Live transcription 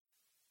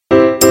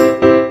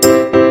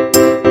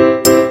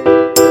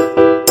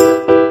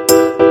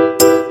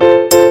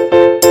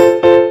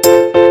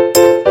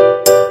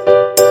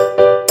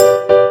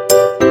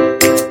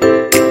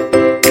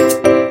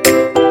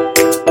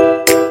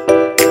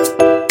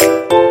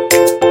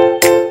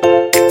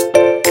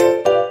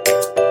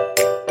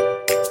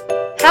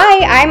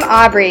I'm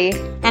Aubrey.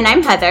 And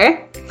I'm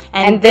Heather.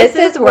 And this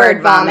is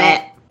Word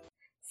Vomit.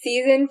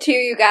 Season 2,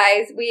 you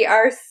guys. We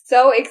are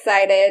so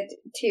excited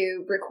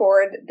to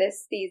record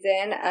this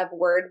season of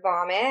Word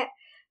Vomit.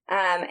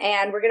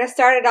 And we're going to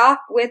start it off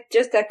with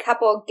just a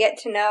couple get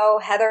to know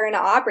Heather and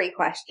Aubrey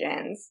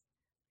questions.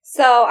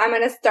 So I'm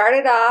going to start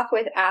it off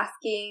with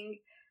asking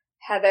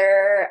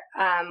Heather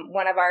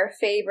one of our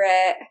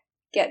favorite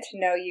get to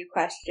know you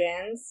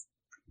questions.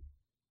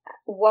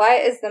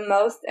 What is the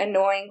most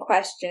annoying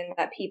question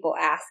that people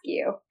ask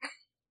you?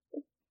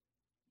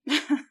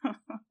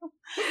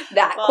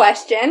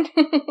 Question.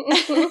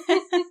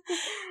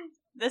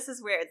 This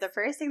is weird. The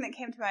first thing that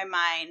came to my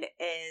mind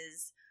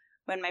is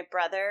when my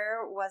brother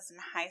was in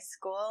high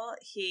school,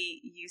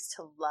 he used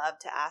to love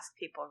to ask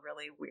people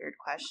really weird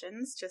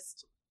questions.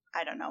 Just,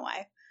 I don't know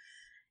why.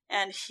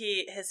 And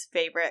his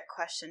favorite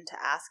question to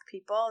ask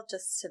people,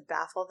 just to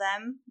baffle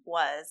them,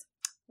 was,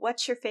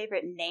 "What's your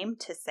favorite name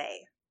to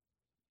say?"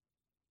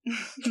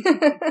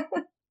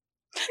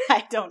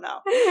 I don't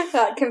know.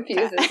 That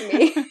confuses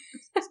me.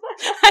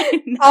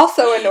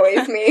 Also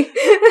annoys me.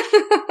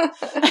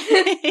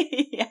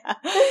 Yeah.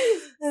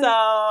 So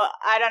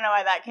I don't know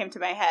why that came to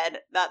my head.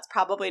 That's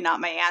probably not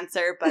my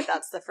answer, but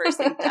that's the first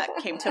thing that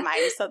came to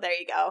mind. So there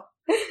you go.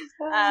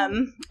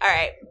 All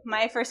right.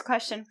 My first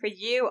question for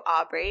you,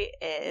 Aubrey,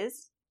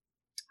 is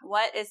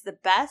what is the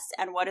best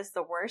and what is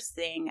the worst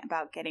thing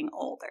about getting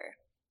older?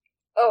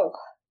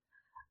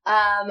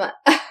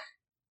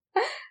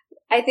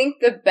 I think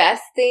the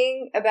best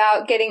thing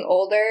about getting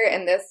older,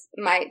 and this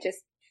might just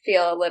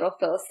feel a little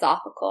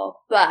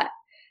philosophical, but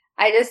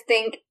I just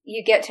think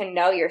you get to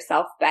know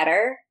yourself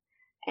better.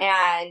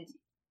 And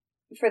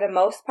for the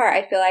most part,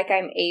 I feel like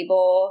I'm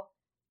able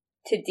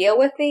to deal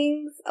with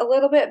things a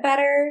little bit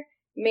better.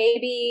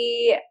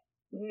 Maybe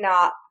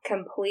not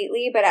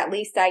completely, but at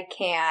least I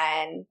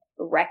can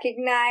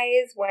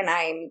recognize when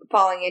I'm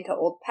falling into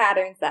old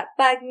patterns that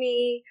bug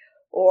me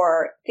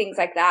or things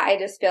like that. I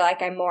just feel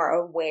like I'm more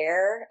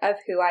aware of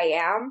who I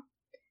am.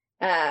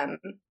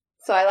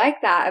 So I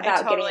like that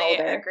about getting older. I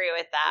totally agree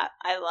with that.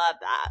 I love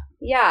that.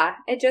 Yeah.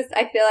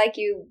 I feel like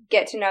you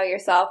get to know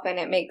yourself and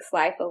it makes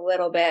life a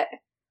little bit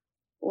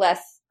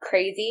less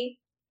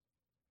crazy,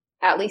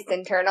 at least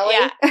internally.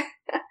 Yeah.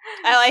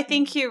 I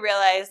think you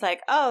realize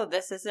like, oh,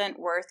 this isn't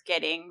worth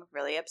getting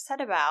really upset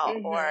about,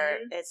 or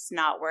it's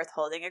not worth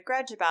holding a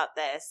grudge about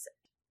this.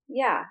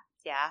 Yeah.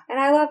 Yeah. And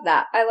I love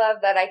that. I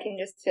love that I can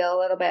just feel a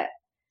little bit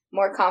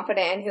more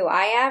confident in who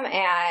I am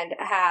and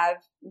have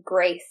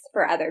grace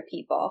for other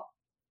people,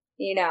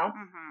 you know?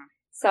 Mm-hmm.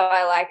 So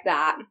I like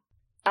that.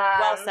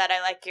 Well said.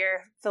 I like your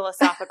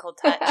philosophical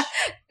touch.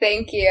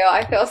 Thank you.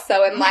 I feel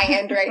so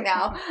enlightened right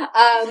now.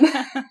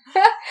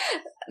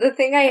 The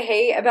thing I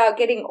hate about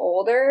getting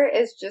older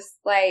is just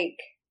like,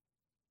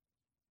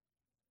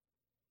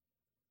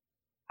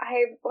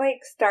 I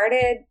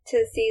started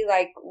to see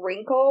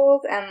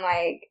wrinkles and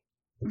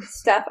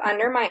stuff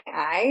under my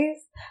eyes,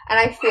 and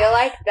I feel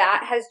like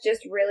that has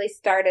just really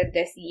started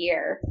this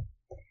year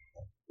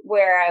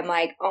where I'm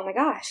like, oh my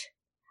gosh,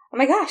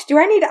 do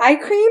I need eye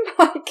cream?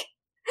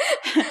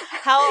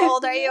 How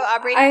old are you,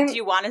 Aubrey? Do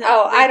you want to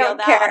I don't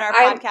that care. On our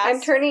podcast?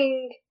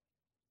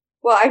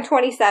 I'm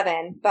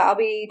 27, but I'll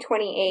be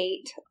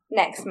 28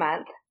 next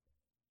month.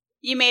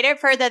 You made it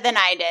further than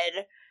I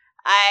did.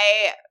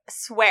 I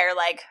swear,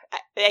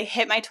 I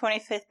hit my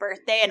 25th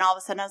birthday, and all of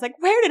a sudden I was like,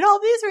 where did all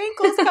these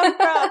wrinkles come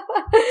from?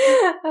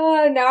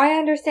 Now I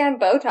understand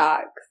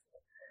Botox.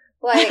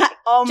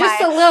 Oh my.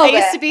 Just a little bit. I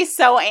used to be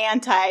so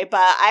anti,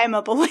 but I am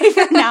a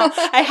believer now.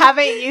 I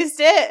haven't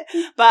used it,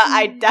 but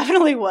I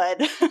definitely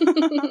would.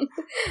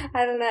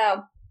 I don't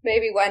know.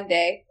 Maybe one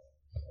day.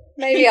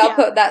 Maybe I'll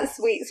put that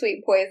sweet,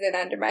 sweet poison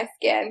under my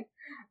skin.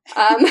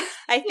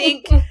 I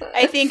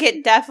think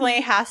it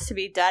definitely has to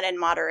be done in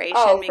moderation.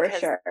 Because for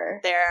sure.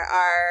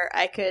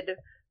 I could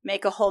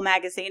make a whole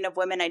magazine of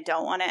women I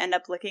don't want to end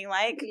up looking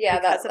like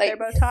because of their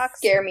Botox.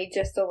 Scare me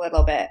just a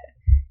little bit.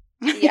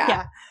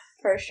 Yeah,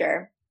 for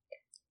sure.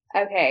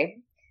 Okay,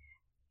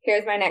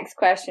 here's my next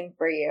question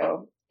for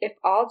you. If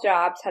all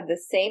jobs had the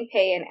same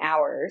pay and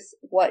hours,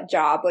 what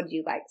job would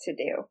you like to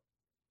do?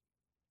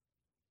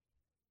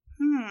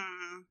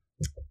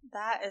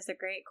 That is a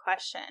great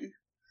question.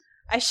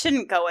 I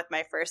shouldn't go with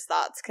my first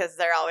thoughts because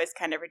they're always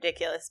kind of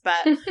ridiculous.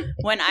 But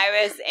when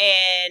I was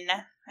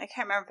I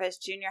can't remember if it was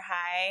junior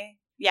high.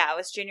 Yeah, it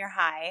was junior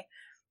high.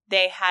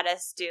 They had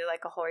us do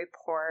a whole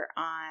report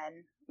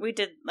we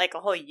did a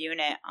whole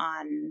unit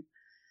on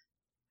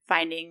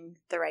finding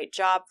the right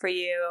job for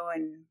you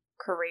and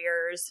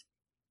careers.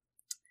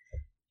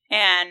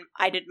 And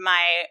I did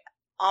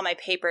all my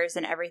papers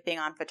and everything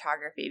on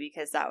photography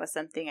because that was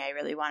something I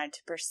really wanted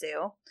to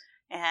pursue.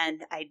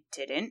 And I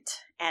didn't.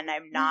 And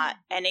I'm not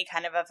any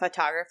kind of a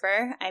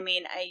photographer. I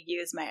mean, I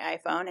use my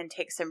iPhone and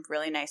take some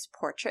really nice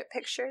portrait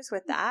pictures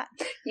with that.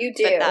 You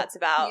do. But that's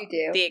about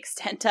the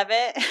extent of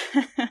it.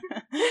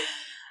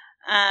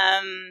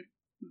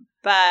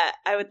 But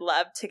I would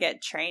love to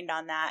get trained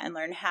on that and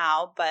learn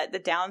how. But the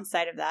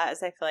downside of that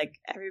is I feel like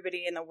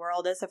everybody in the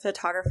world is a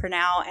photographer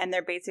now, and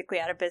they're basically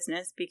out of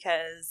business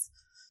because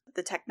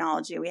the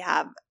technology we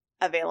have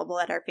available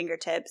at our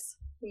fingertips.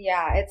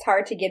 Yeah, it's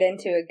hard to get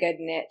into a good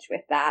niche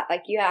with that.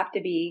 Like, you have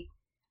to be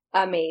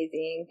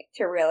amazing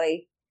to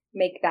really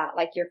make that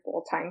like your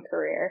full-time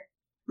career.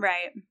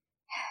 Right.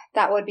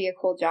 That would be a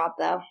cool job,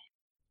 though.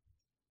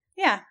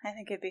 Yeah, I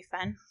think it'd be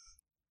fun.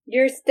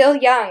 You're still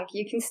young.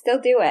 You can still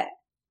do it.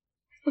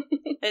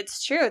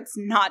 It's true. It's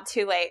not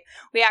too late.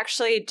 We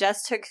actually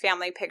just took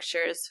family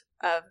pictures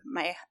of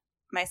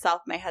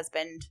myself, my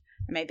husband,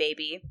 and my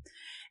baby.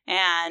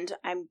 And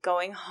I'm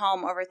going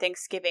home over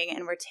Thanksgiving,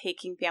 and we're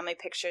taking family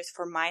pictures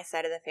for my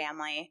side of the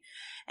family.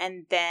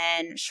 And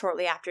then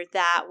shortly after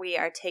that, we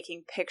are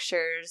taking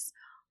pictures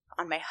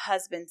on my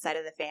husband's side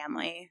of the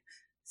family.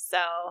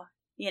 So,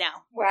 you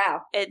know.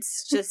 Wow.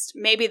 It's just,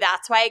 maybe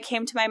that's why it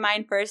came to my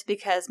mind first,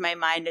 because my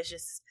mind is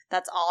just,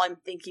 that's all I'm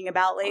thinking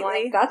about lately.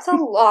 Like, that's a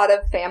lot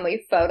of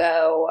family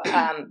photo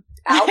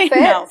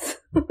outfits.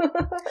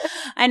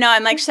 I know.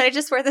 I'm like, should I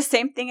just wear the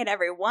same thing at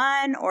every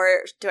one? Or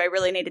do I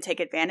really need to take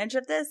advantage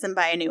of this and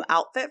buy a new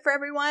outfit for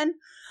everyone?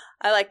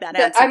 I like that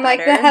answer. I'm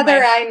like, the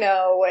Heather I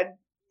know would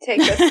take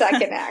the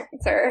second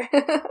answer.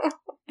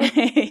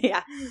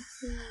 Yeah.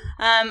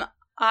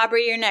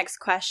 Aubrey, your next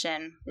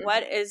question.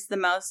 What is the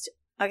most...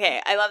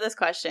 Okay, I love this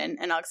question,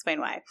 and I'll explain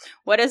why.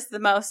 What is the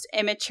most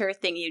immature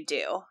thing you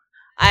do?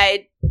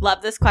 I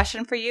love this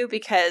question for you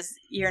because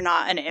you're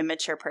not an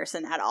immature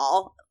person at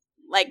all.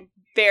 Like,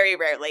 very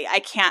rarely. I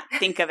can't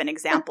think of an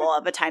example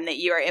of a time that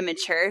you are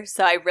immature,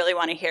 so I really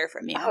want to hear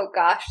from you. Oh,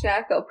 gosh. Now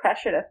I feel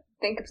pressure to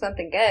think of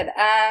something good.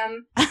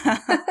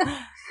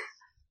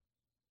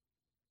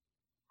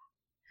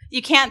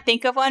 You can't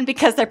think of one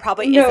because there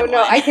probably isn't one.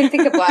 No, I can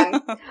think of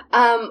one.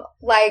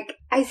 Like,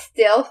 I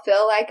still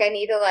feel like I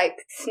need to, like,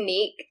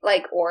 sneak,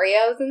 like,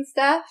 Oreos and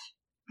stuff.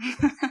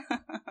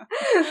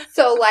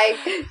 So, like,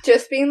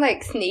 just being,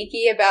 like,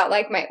 sneaky about,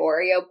 like, my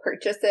Oreo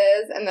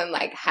purchases and then,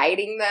 like,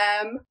 hiding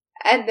them.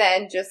 And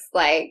then just,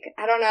 like,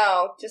 I don't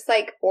know, just,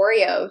 like,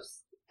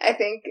 Oreos. I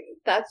think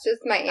that's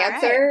just my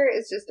answer,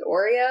 is just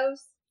Oreos.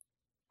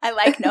 I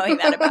like knowing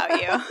that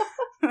about you.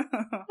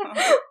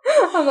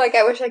 I'm like,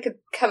 I wish I could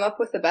come up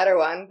with a better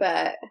one,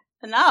 but...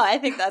 No, I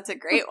think that's a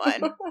great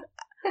one.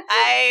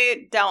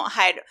 I don't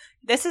hide.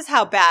 This is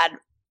how bad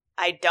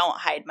I don't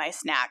hide my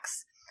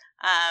snacks.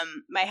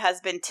 My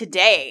husband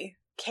today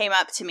came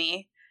up to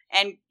me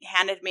and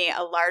handed me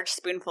a large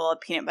spoonful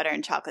of peanut butter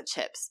and chocolate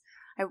chips.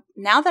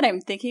 Now that I'm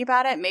thinking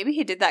about it, maybe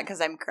he did that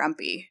because I'm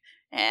grumpy.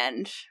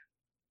 And,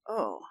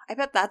 I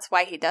bet that's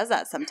why he does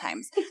that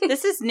sometimes.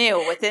 This is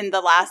new within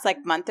the last,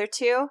 like, month or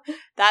two.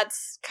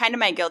 That's kind of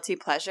my guilty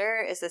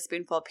pleasure, is a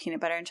spoonful of peanut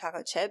butter and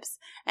chocolate chips.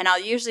 And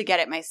I'll usually get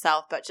it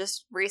myself, but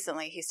just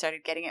recently he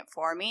started getting it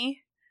for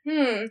me.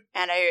 And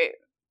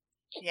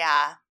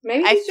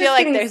maybe he's feel just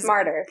like getting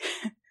smarter.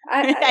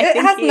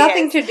 it has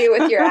nothing to do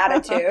with your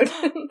attitude.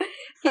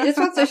 He just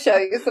wants to show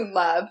you some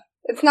love.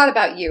 It's not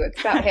about you. It's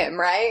about him,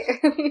 right?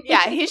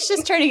 Yeah, he's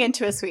just turning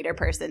into a sweeter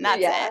person.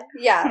 That's it.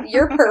 Yeah,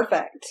 you're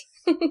perfect.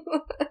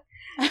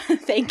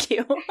 Thank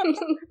you.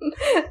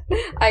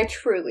 I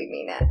truly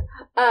mean it.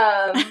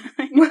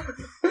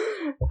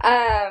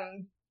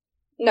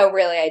 No,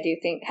 really, I do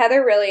think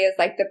Heather really is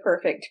like the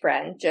perfect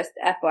friend. Just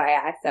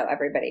FYI, so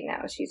everybody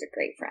knows she's a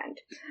great friend.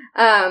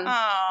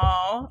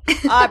 Oh,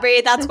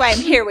 Aubrey, that's why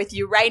I'm here with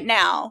you right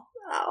now.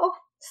 Oh,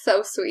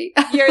 so sweet.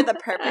 You're the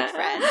perfect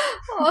friend.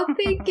 Oh,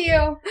 thank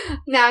you.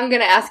 Now I'm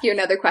going to ask you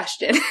another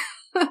question.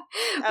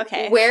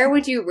 Okay. Where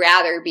would you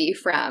rather be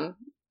from?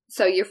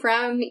 So you're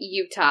from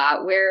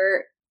Utah.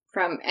 Where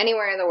from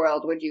anywhere in the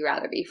world would you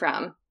rather be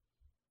from?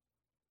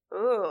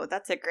 Ooh,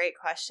 that's a great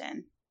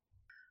question.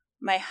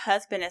 My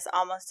husband is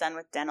almost done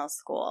with dental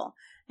school.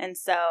 And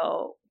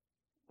so,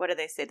 what do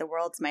they say? The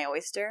world's my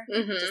oyster?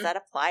 Mm-hmm. Does that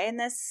apply in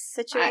this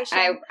situation?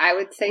 I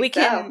would say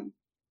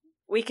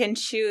We can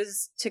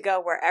choose to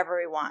go wherever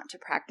we want to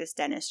practice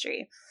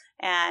dentistry.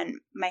 And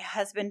my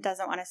husband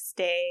doesn't want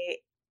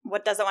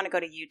to go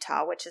to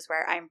Utah, which is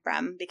where I'm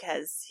from,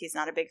 because he's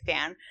not a big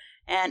fan.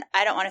 And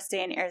I don't want to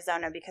stay in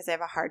Arizona because I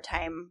have a hard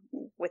time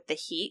with the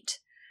heat.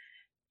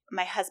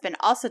 My husband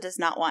also does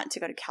not want to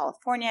go to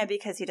California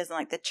because he doesn't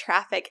like the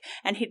traffic,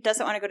 and he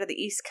doesn't want to go to the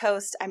East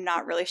Coast. I'm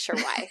not really sure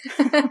why.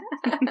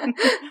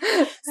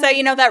 So,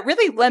 that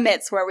really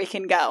limits where we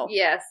can go.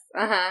 Yes.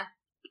 Uh-huh.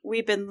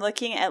 We've been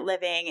looking at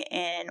living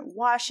in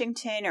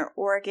Washington or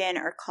Oregon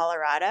or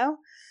Colorado.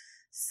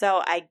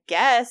 So I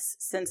guess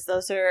since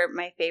those are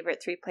my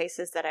favorite 3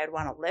 places that I'd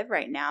want to live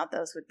right now,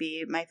 those would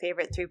be my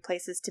favorite 3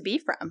 places to be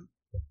from.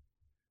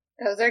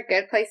 Those are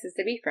good places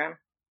to be from.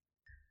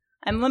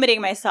 I'm limiting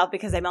myself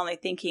because I'm only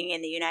thinking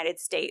in the United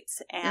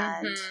States.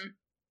 And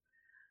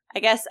I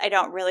guess I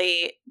don't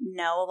really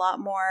know a lot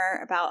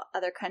more about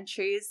other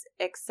countries,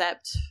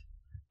 except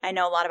I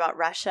know a lot about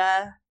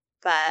Russia.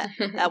 But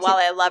while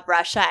I love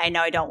Russia, I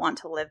know I don't want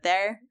to live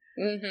there.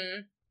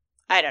 Mm-hmm.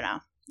 I don't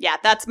know. Yeah,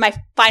 that's my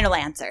final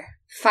answer.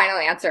 Final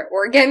answer.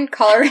 Oregon,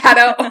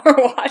 Colorado, or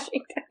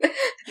Washington.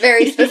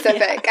 Very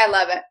specific. Yeah. I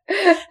love it.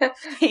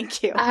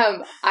 Thank you.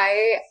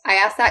 I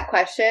asked that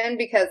question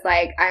because,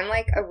 like, I'm,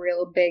 like, a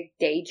real big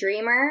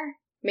daydreamer.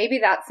 maybe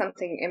that's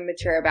something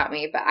immature about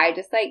me, but I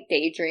just like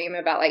daydream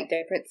about like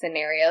different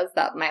scenarios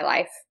that my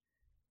life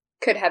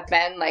could have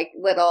been, like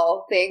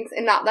little things,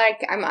 and not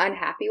like I'm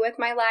unhappy with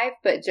my life,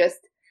 but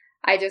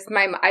I just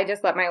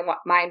let my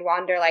mind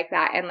wander like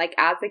that. And like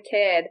as a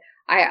kid,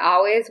 I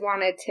always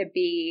wanted to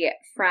be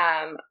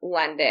from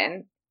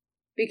London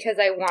because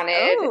I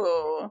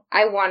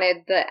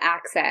wanted the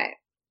accent.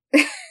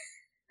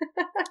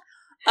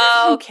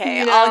 Okay,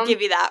 You know? I'll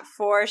give you that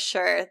for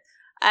sure.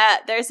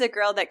 There's a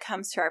girl that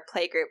comes to our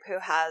playgroup who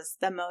has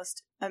the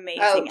most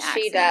amazing accent.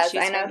 She does.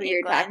 She's I know from who you're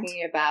England.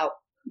 talking about.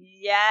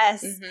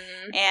 Yes.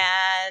 Mm-hmm.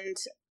 And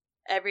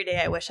every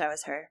day I wish I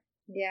was her.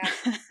 Yeah.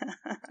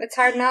 It's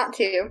hard not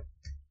to.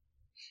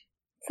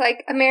 It's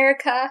like,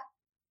 America,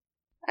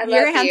 I love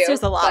Your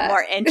answer's you, a lot but...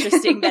 more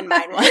interesting than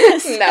mine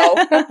was.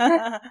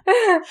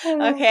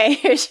 No. Okay,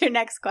 here's your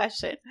next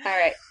question. All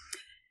right.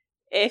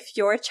 If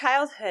your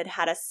childhood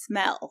had a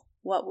smell,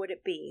 what would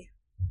it be?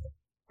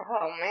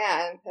 Oh,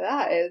 man.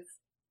 That is...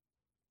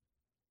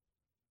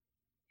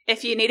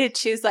 If you need to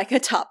choose like a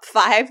top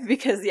 5,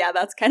 because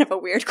that's kind of a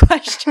weird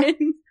question.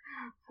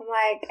 I'm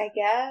like, I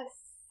guess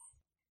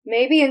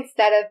maybe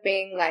instead of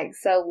being like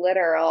so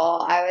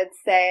literal, I would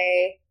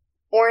say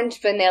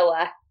orange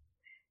vanilla,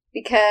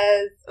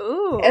 because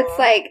it's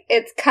like,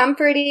 it's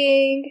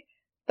comforting,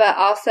 but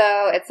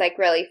also it's like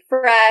really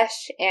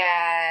fresh,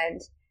 and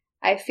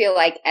I feel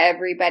like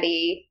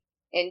everybody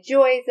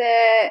enjoys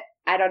it.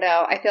 I don't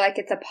know. I feel like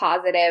it's a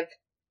positive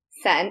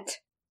scent.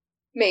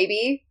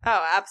 Maybe.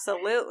 Oh,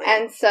 absolutely.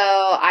 And so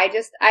I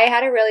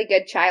had a really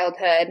good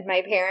childhood.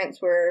 My parents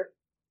were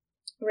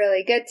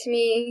really good to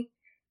me.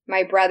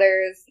 My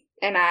brothers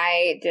and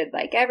I did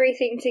like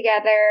everything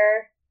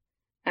together.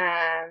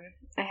 I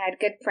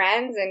had good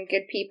friends and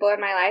good people in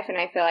my life, and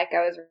I feel like I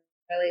was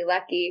really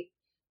lucky.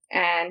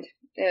 And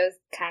it was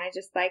kind of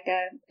just like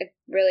a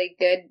really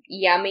good,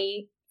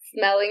 yummy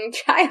smelling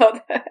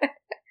childhood.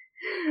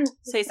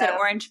 So you said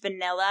orange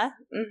vanilla?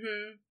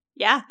 Mm-hmm.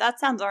 Yeah, that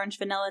sounds orange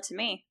vanilla to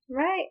me.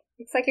 Right.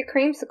 It's like a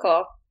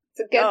creamsicle. It's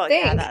a good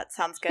thing. Yeah, that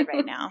sounds good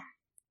right now.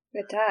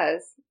 It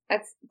does.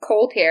 It's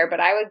cold here, but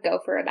I would go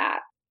for that.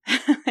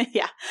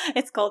 Yeah,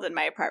 it's cold in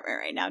my apartment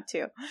right now,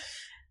 too.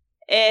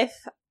 If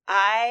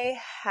I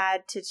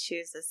had to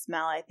choose a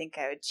smell, I think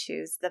I would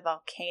choose the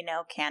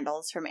volcano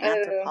candles from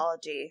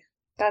Anthropologie.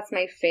 That's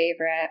my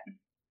favorite.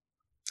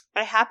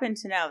 I happen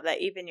to know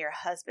that even your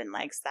husband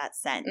likes that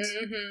scent.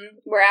 Mm-hmm.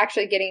 We're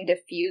actually getting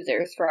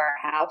diffusers for our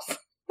house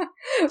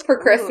for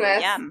Christmas.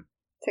 Ooh, yum.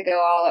 To go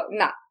all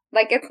not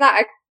like it's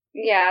not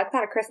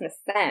a Christmas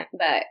scent,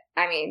 but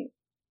I mean,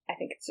 I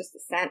think it's just a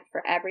scent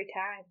for every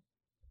time.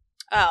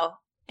 Oh,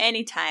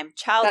 anytime.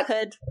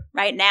 Childhood,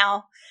 right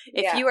now.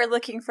 If you are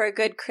looking for a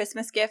good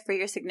Christmas gift for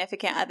your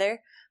significant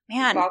other,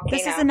 man,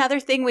 this is another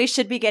thing we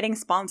should be getting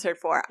sponsored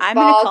for. I'm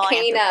going to call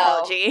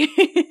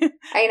Anthropologie.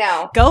 I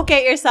know. Go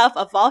get yourself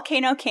a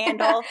volcano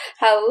candle.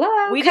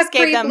 Hello. We just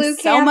gave them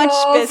so much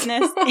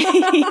business.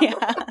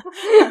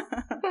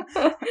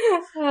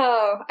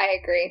 Oh, I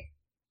agree.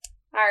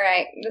 All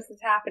right. This is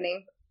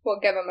happening. We'll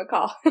give them a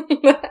call.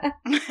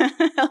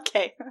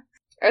 Okay.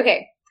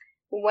 Okay.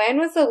 When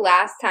was the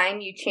last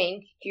time you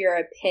changed your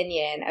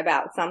opinion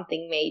about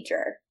something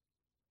major?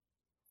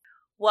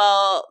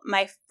 Well,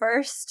 my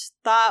first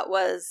thought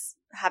was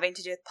having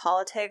to do with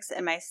politics,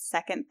 and my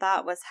second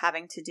thought was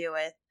having to do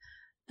with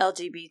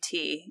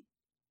LGBT.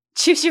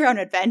 Choose your own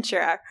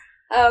adventure.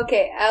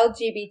 Okay,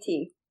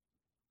 LGBT.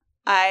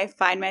 I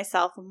find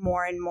myself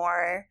more and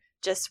more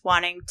just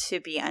wanting to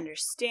be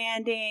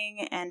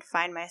understanding, and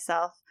find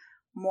myself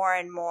more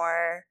and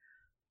more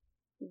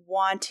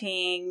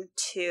wanting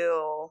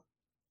to,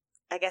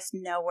 I guess,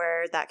 know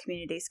where that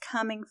community is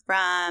coming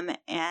from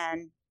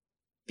and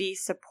be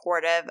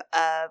supportive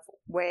of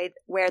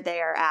where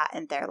they are at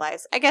in their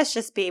lives. I guess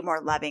just be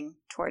more loving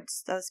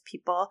towards those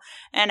people.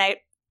 And I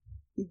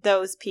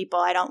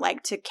don't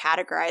like to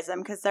categorize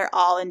them because they're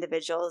all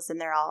individuals and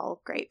they're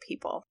all great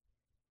people.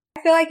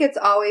 I feel like it's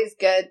always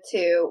good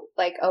to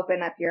like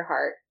open up your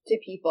heart to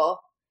people.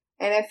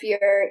 And if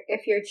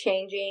you're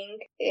changing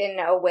in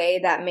a way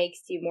that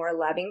makes you more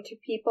loving to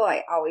people,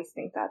 I always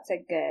think it's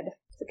a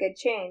good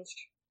change.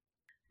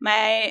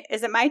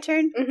 Is it my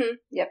turn? Mm-hmm.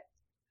 Yep.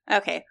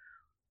 Okay.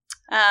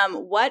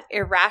 What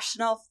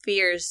irrational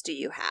fears do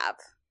you have?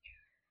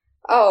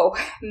 Oh,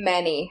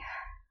 many.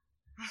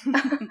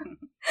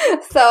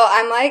 So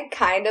I'm like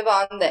kind of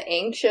on the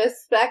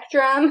anxious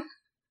spectrum.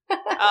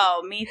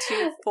 Oh, me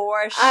too,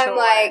 for sure. I'm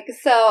like,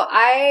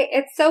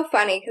 it's so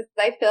funny because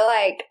I feel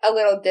like a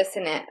little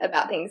dissonant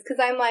about things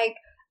because I'm like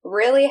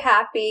really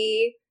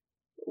happy,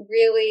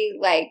 really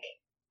like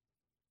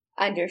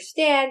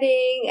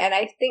understanding, and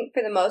I think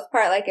for the most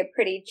part like a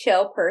pretty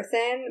chill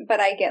person, but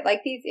I get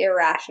like these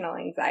irrational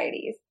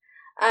anxieties.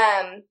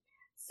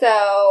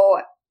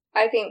 So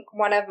I think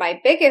one of my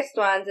biggest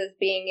ones is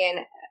being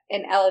in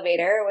an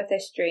elevator with a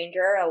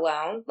stranger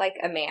alone, like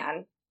a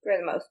man for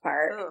the most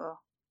part. Ooh.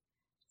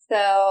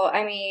 So,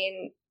 I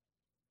mean,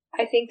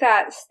 I think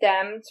that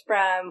stems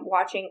from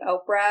watching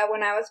Oprah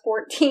when I was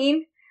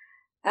 14.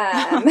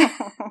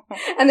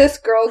 And this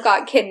girl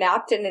got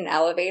kidnapped in an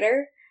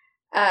elevator.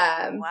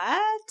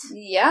 What?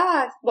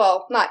 Yeah.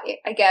 Well, not,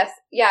 I guess.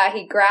 Yeah,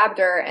 he grabbed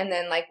her and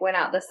then, like, went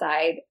out the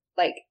side,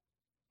 like,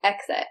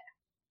 exit.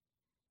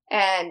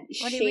 And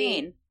What do you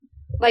mean?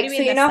 Like, so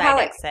you know how,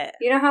 like, exit?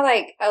 you know how,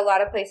 like, a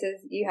lot of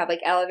places you have,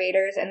 like,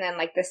 elevators and then,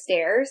 like, the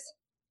stairs?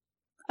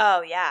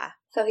 Oh, yeah.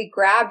 So he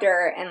grabbed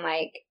her and,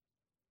 like,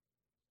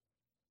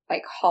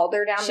 hauled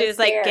her down the stairs. She was,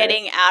 like,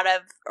 getting out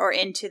of or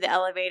into the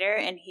elevator,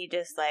 and he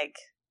just, like...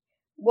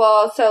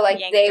 Well, so, like,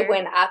 they her.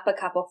 went up a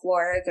couple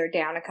floors or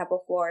down a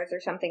couple floors or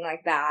something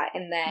like that,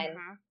 and then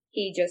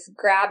he just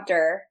grabbed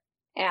her,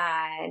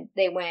 and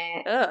they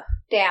went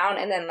down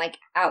and then, like,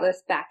 out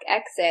this back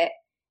exit,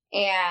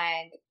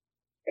 and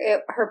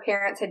her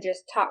parents had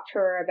just talked to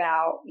her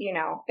about, you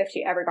know, if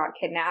she ever got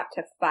kidnapped,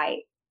 to fight.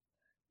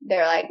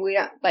 They're like, we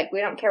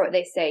don't care what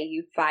they say,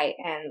 you fight.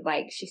 And,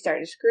 like, she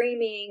started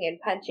screaming and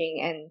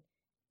punching, and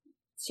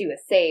she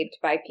was saved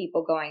by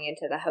people going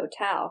into the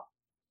hotel.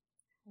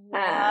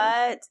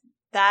 What?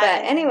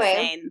 That is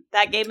insane.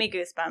 That gave me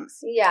goosebumps.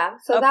 Yeah.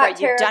 So Oprah, that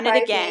you've done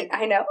it again. Me.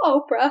 I know.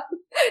 Oprah.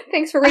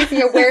 Thanks for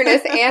raising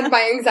awareness and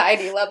my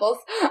anxiety levels.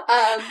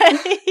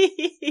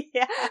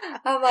 Yeah.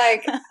 I'm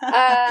like,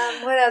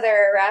 what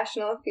other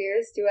irrational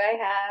fears do I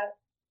have?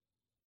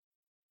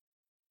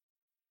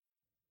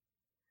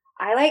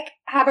 I, like,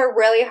 have a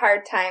really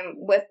hard time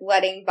with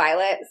letting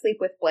Violet sleep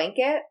with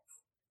blankets.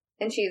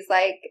 And she's,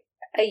 like,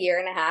 a year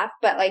and a half.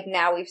 But, like,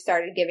 now we've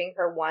started giving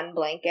her one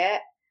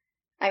blanket.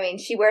 I mean,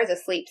 she wears a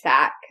sleep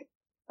sack,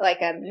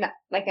 like a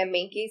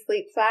minky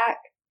sleep sack.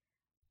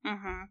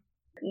 Mm-hmm.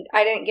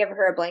 I didn't give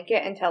her a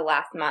blanket until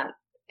last month,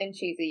 and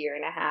she's a year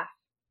and a half.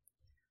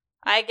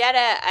 I get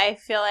it. I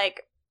feel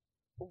like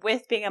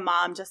with being a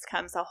mom just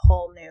comes a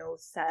whole new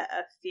set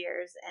of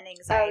fears and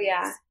anxieties. Oh,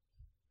 yeah.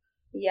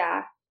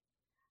 Yeah.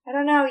 I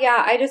don't know.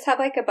 Yeah, I just have,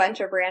 like, a bunch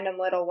of random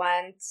little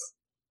ones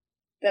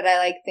that I,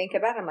 like, think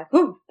about. I'm like,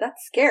 ooh,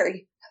 that's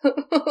scary.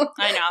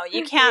 I know.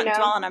 You can't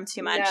dwell on them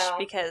too much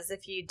because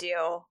if you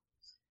do,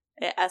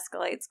 it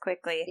escalates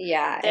quickly.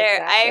 Yeah,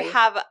 exactly. I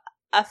have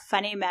a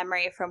funny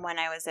memory from when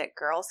I was at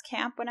girls'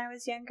 camp when I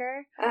was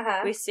younger.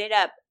 Uh-huh. We stayed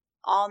up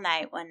all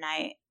night one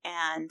night,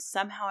 and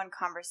somehow in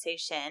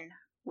conversation,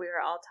 we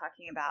were all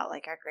talking about,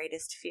 like, our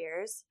greatest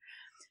fears.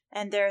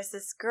 And there's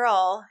this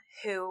girl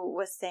who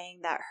was saying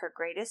that her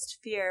greatest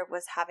fear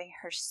was having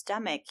her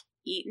stomach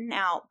eaten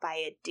out by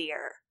a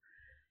deer.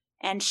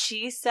 And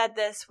she said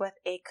this with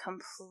a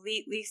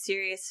completely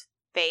serious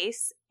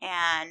face,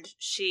 and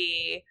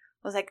she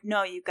was like,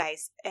 no, you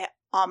guys, it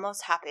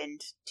almost happened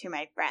to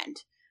my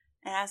friend.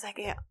 And I was like,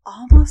 it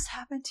almost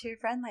happened to your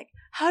friend? Like,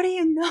 how do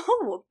you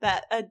know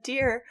that a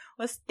deer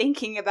was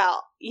thinking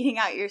about eating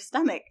out your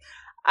stomach?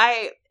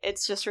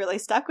 It's just really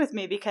stuck with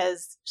me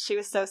because she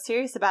was so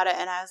serious about it,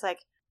 and I was like,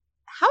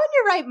 how in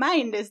your right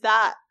mind is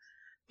that?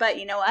 But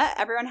you know what?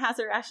 Everyone has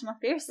irrational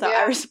fears, so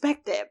I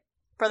respect it.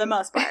 For the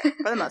most part.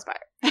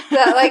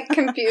 That, like,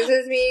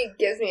 confuses me,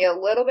 gives me a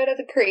little bit of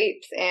the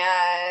creeps,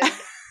 and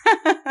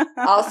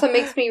also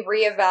makes me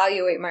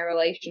reevaluate my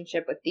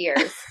relationship with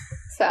deers.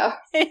 So.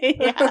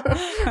 Yeah.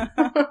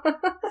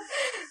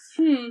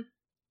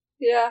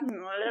 Yeah.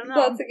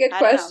 That's a good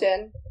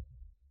question.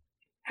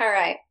 All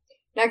right.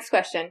 Next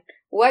question.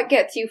 What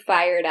gets you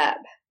fired up?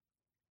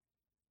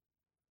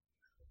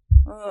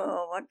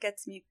 Oh, what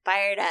gets me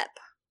fired up?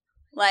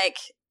 Like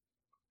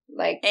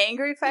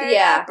angry fired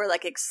up or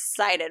like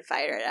excited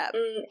fired up?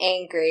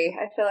 Angry.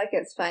 I feel like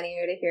it's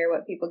funnier to hear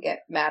what people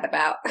get mad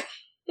about.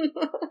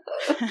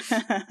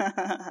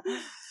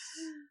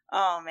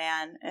 Oh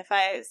man, if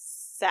I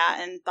sat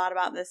and thought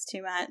about this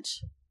too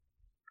much.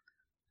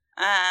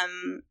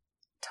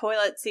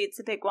 Toilet seat's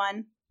a big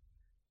one.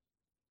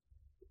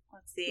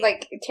 Let's see.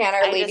 Like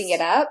Tanner leaving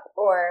it up,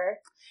 or?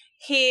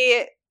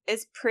 He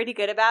is pretty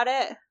good about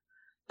it.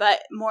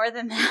 But more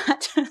than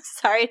that,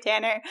 sorry,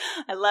 Tanner,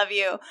 I love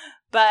you,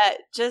 but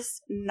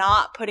just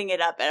not putting it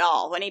up at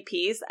all. When he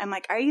pees, I'm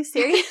like, are you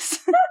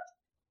serious?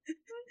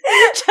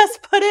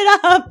 Just put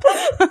it up.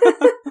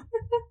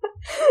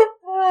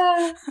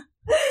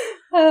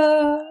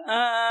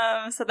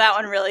 So that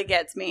one really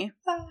gets me.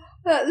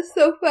 That is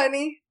so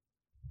funny.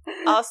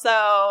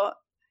 Also,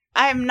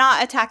 I'm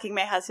not attacking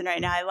my husband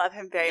right now. I love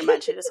him very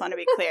much. I just want to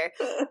be clear.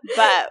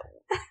 But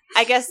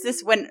I guess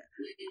when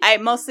I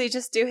mostly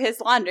just do his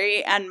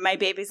laundry and my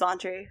baby's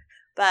laundry.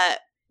 But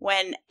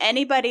when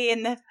anybody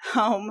in the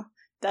home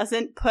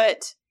doesn't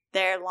put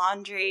their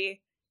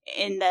laundry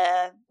in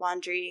the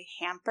laundry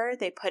hamper,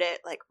 they put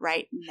it like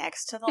right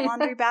next to the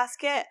laundry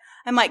basket.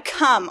 I'm like,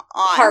 come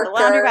on. Parker. The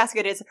laundry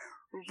basket is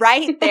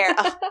right there.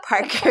 Oh,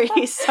 Parker,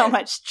 he's so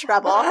much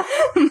trouble.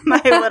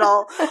 My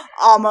little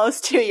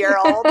almost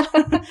 2-year-old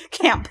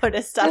can't put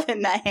his stuff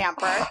in the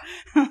hamper.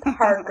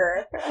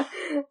 Parker.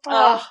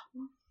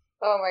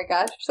 Oh my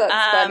gosh, that's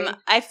funny.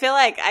 I feel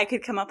like I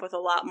could come up with a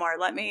lot more.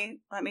 Let me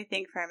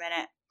think for a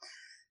minute.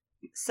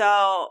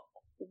 So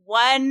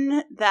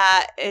one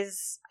that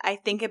is I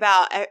think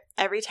about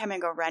every time I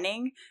go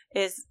running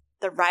is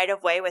the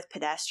right-of-way with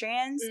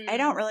pedestrians. I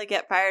don't really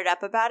get fired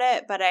up about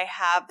it, but I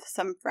have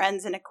some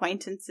friends and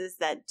acquaintances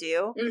that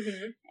do.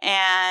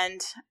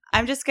 And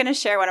I'm just going to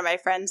share one of my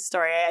friend's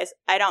stories.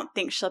 I don't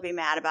think she'll be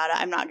mad about it.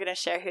 I'm not going to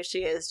share who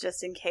she is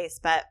just in case,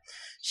 but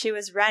she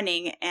was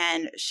running,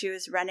 and she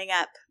was running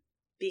up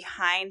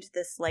behind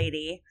this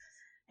lady,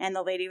 and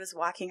the lady was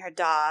walking her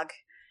dog,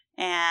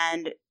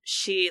 and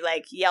she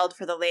like yelled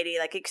for the lady,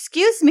 like,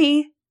 "Excuse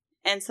me."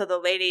 And so the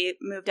lady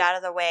moved out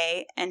of the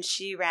way, and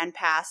she ran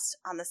past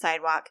on the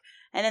sidewalk.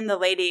 And then the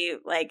lady,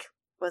 like,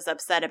 was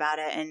upset about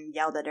it and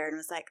yelled at her and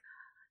was like,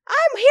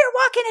 "I'm here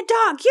walking a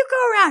dog. You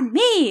go around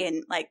me."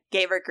 And, like,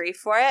 gave her grief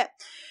for it.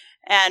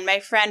 And my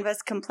friend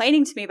was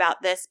complaining to me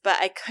about this,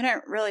 but I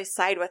couldn't really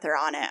side with her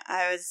on it.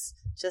 I was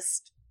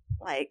just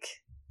like,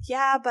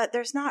 yeah, but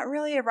there's not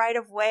really a right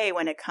of way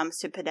when it comes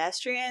to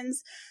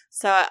pedestrians.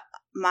 So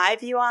my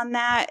view on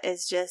that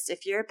is just,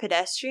 if you're a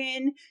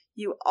pedestrian,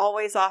 you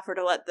always offer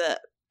to let the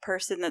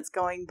person that's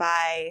going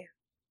by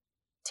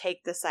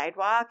take the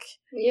sidewalk.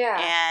 Yeah.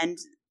 And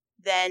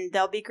then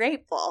they'll be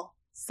grateful.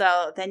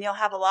 So then you'll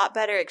have a lot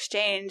better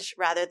exchange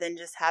rather than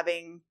just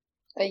having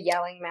a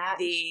yelling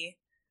match.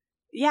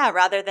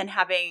 Rather than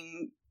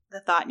having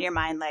the thought in your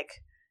mind,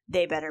 like,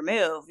 they better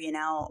move, you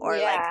know, or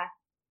like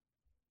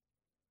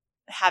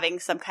having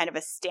some kind of a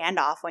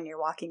standoff when you're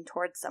walking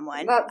towards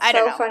someone. That's I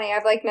don't know. Funny.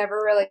 I've like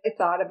never really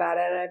thought about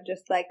it. I'm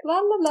just like, la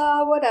la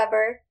la,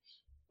 whatever.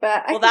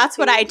 But well, that's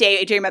what I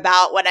daydream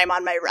about when I'm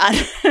on my run.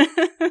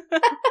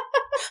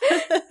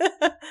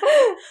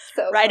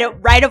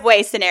 Right of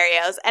way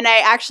scenarios. And I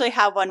actually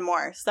have one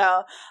more.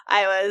 So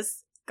I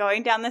was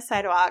going down the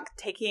sidewalk,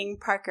 taking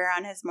Parker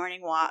on his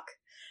morning walk,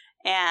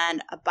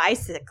 and a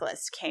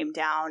bicyclist came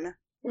down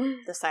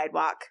the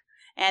sidewalk.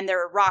 And there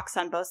were rocks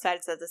on both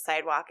sides of the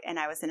sidewalk, and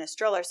I was in a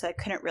stroller, so I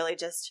couldn't really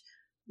just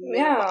move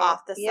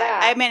off the side.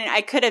 I mean,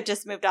 I could have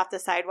just moved off the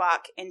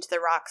sidewalk into the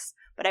rocks,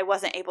 but I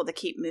wasn't able to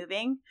keep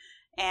moving.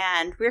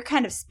 And we were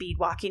kind of speed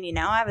walking, you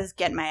know. I was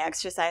getting my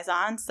exercise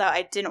on, so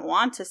I didn't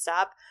want to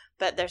stop.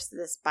 But there's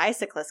this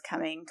bicyclist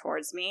coming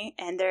towards me,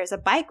 and there's a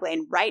bike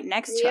lane right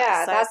next to us.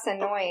 Yeah, so that's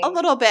annoying. A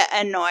little bit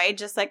annoyed,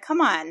 just like,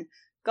 come on,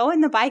 go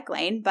in the bike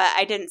lane. But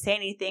I didn't say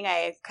anything.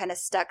 I kind of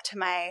stuck to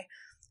my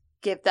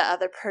give the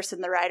other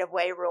person the right of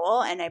way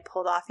rule, and I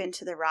pulled off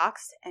into the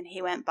rocks, and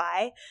he went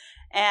by.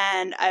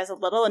 And I was a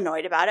little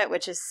annoyed about it,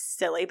 which is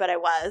silly, but I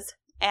was.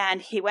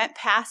 And he went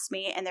past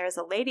me, and there was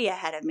a lady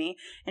ahead of me,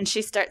 and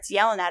she starts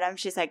yelling at him.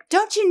 She's like,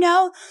 "Don't you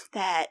know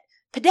that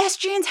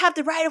pedestrians have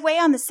the right of way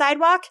on the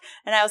sidewalk?"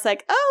 And I was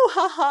like, oh,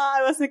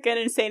 haha, I wasn't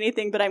going to say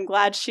anything, but I'm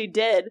glad she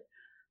did.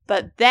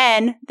 But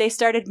then they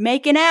started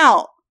making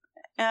out.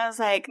 And I was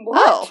like,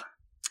 what? Oh.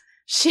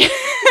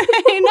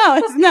 I know,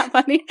 isn't that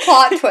funny?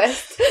 Plot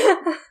twist.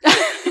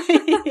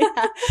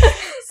 Yeah.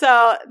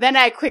 So then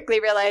I quickly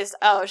realized,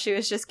 oh, she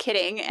was just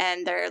kidding,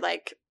 and they're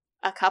like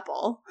a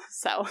couple.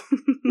 So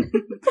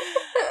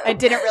I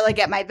didn't really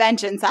get my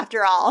vengeance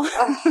after all.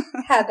 Oh,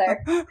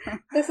 Heather,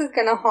 this is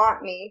going to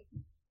haunt me.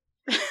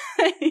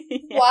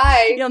 Yeah.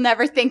 Why? You'll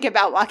never think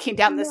about walking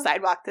down the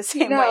sidewalk the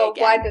same way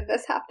again. Why did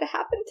this have to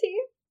happen to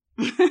you?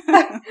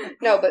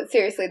 No, but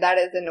seriously, that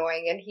is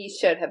annoying, and he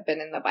should have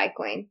been in the bike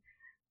lane.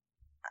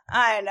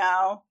 I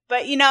know.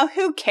 But, you know,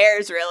 who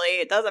cares, really?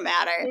 It doesn't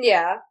matter.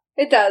 Yeah,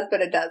 it does,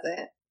 but it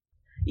doesn't.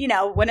 You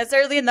know, when it's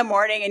early in the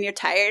morning and you're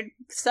tired,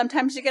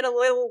 sometimes you get a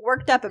little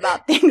worked up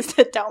about things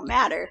that don't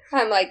matter.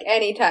 I'm like,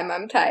 anytime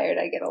I'm tired,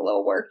 I get a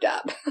little worked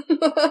up.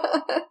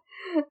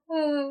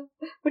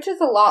 Which is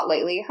a lot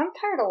lately. I'm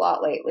tired a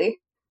lot lately.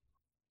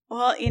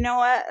 Well, you know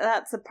what?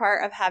 That's a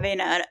part of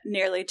having a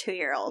nearly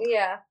 2-year-old.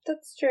 Yeah,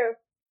 that's true.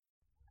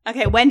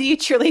 Okay, when do you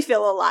truly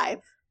feel alive?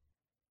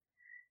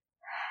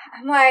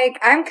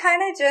 I'm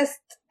kind of just,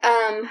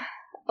 a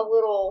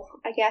little,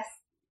 I guess,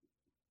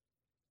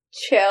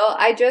 chill.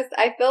 I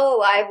feel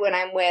alive when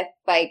I'm with,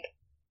 like,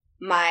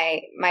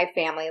 my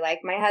family, like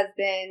my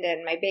husband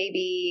and my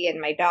baby and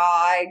my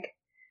dog.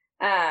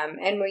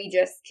 And we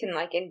just can,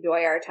 like,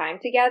 enjoy our time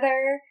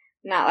together,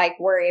 not, like,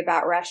 worry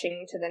about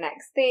rushing to the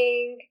next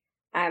thing.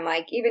 I'm,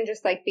 like, even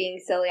just, like, being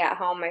silly at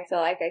home, I feel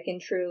like I can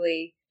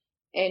truly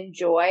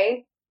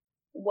enjoy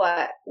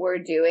what we're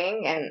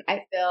doing, and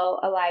I feel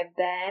alive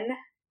then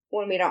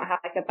when we don't have,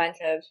 like, a bunch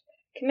of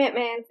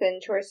commitments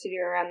and chores to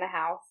do around the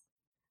house.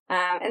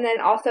 And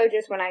then also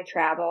just when I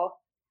travel,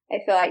 I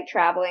feel like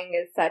traveling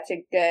is such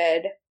a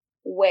good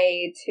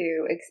way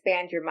to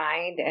expand your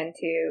mind and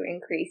to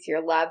increase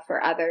your love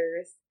for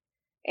others,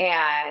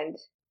 and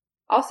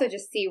also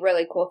just see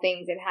really cool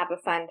things and have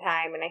a fun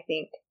time. And I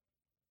think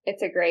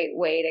it's a great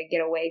way to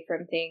get away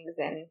from things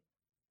and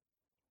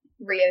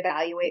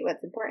reevaluate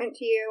what's important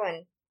to you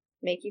and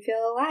make you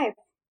feel alive.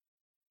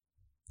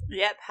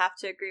 Yep, have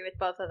to agree with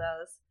both of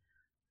those.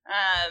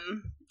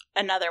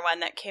 Another one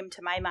that came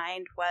to my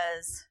mind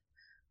was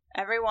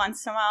every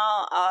once in a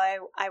while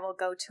I will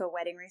go to a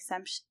wedding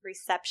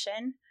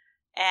reception,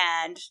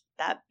 and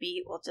that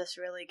beat will just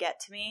really get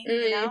to me,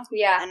 you know?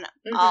 Yeah. And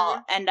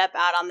I'll end up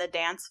out on the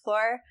dance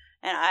floor,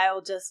 and I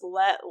will just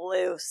let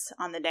loose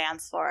on the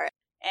dance floor.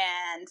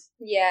 and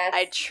yes,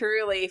 I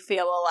truly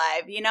feel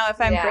alive. You know, if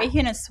I'm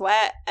breaking a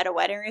sweat at a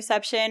wedding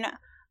reception,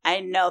 I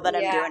know that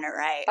I'm doing it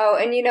right. Oh,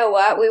 and you know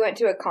what? We went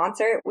to a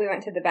concert. We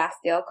went to the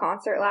Bastille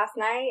concert last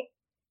night.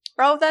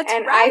 Oh, that's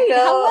right.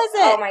 How was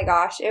it? Oh my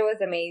gosh, it was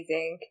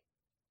amazing.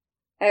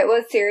 It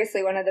was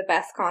seriously one of the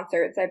best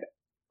concerts I've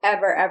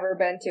ever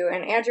been to.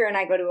 And Andrew and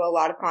I go to a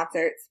lot of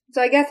concerts.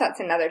 So I guess that's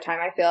another time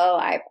I feel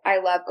alive. I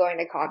love going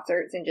to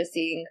concerts and just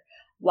seeing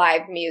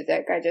live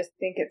music. I just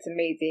think it's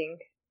amazing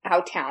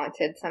how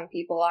talented some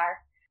people are.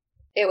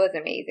 It was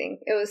amazing.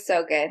 It was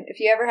so good. If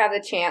you ever have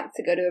the chance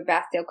to go to a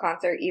Bastille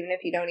concert, even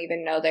if you don't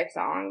even know their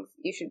songs,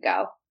 you should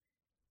go.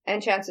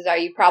 And chances are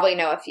you probably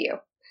know a few.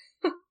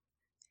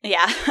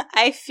 Yeah,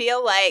 I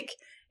feel like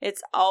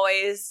it's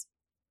always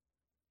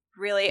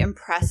really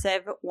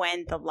impressive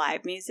when the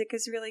live music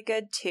is really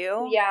good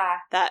too. Yeah.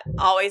 That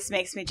always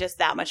makes me just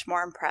that much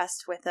more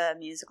impressed with a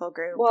musical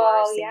group. Well,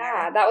 or a singer.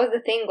 yeah, that was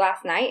the thing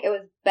last night. It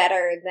was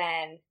better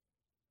than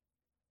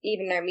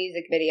even their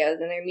music videos,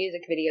 and their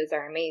music videos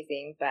are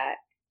amazing, but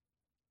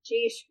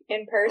geesh,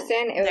 in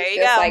person, it was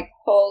just like,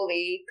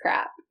 holy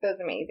crap. It was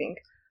amazing.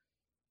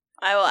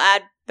 I will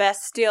add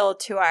Bastille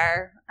to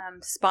our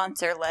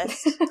sponsor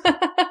list.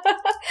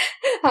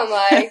 I'm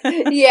like,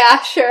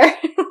 yeah, sure.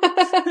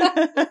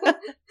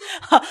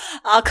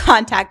 I'll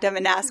contact them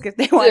and ask if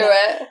they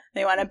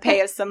want to pay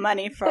us some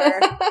money for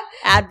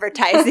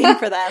advertising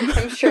for them.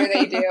 I'm sure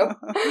they do.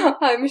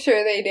 I'm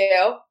sure they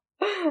do.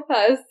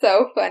 That is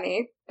so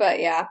funny. But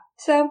yeah.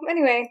 So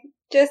anyway,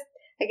 just,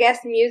 I guess,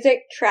 music,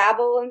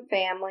 travel, and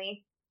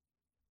family.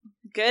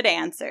 Good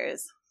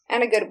answers.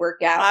 And a good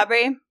workout.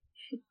 Aubrey?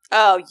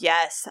 Oh,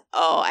 yes.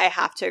 Oh, I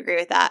have to agree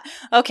with that.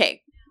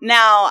 Okay.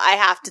 Now I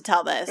have to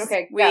tell this.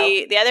 Okay,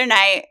 go. The other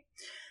night,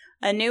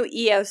 a new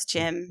EOS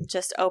gym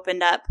just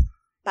opened up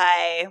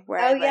by where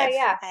I live.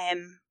 Yeah.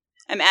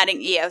 I'm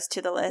adding EOS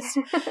to the list.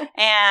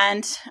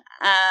 And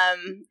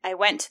I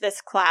went to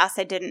this class.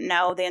 I didn't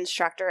know the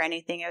instructor or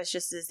anything. It was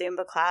just a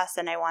Zumba class,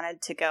 and I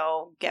wanted to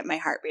go get my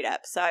heartbeat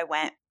up. So I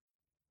went.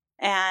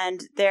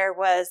 And there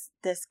was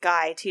this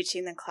guy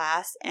teaching the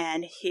class,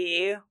 and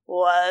he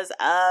was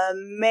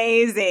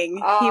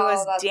amazing. Oh, he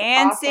was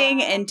dancing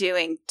awesome. and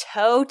doing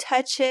toe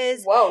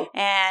touches. Whoa.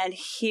 And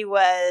he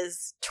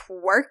was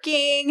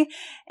twerking,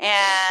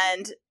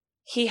 and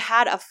he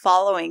had a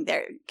following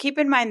there. Keep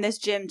in mind, this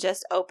gym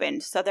just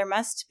opened, so there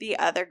must be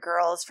other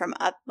girls from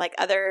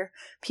other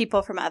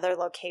people from other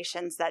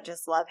locations that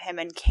just love him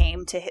and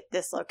came to hit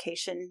this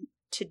location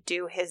to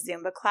do his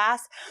Zumba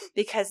class,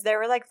 because there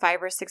were like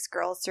 5 or 6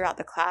 girls throughout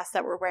the class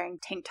that were wearing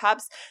tank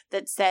tops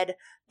that said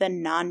the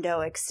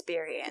Nando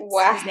Experience.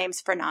 Wow. His name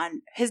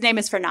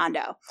is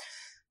Fernando.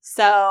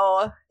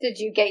 So did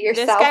you get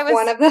yourself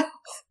one of those?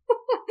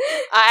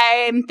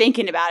 I'm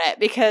thinking about it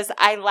because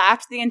I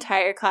laughed the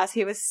entire class.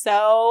 He was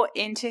so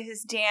into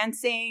his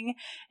dancing,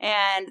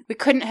 and we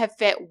couldn't have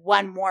fit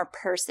one more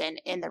person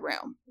in the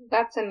room.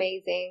 That's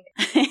amazing.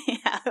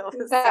 Yeah,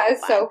 that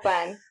is so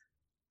fun.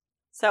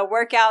 So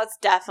workouts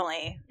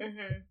definitely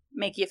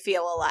make you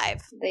feel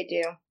alive. They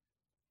do.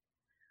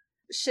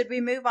 Should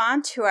we move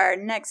on to our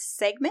next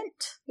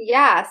segment?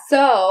 Yeah,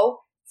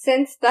 so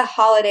since the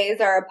holidays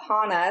are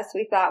upon us,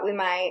 we thought we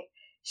might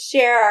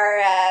share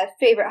our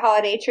favorite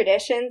holiday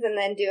traditions and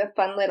then do a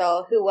fun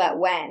little who, what,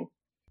 when.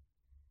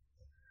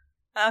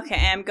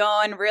 Okay, I'm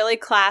going really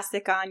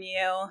classic on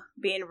you,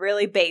 being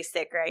really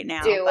basic right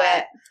now. Do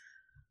it.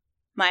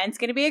 Mine's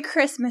going to be a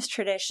Christmas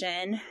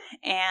tradition,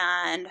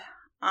 and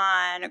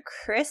on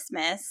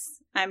Christmas,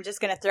 I'm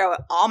just going to throw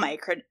all my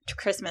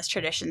Christmas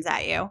traditions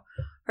at you.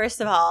 First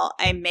of all,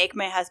 I make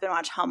my husband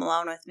watch Home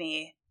Alone with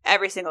me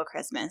every single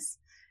Christmas,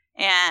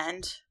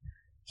 and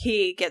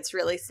he gets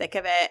really sick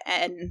of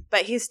it,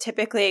 but he's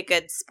typically a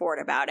good sport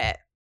about it.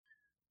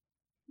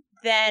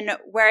 Then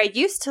where I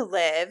used to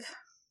live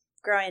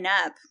growing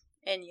up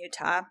in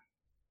Utah,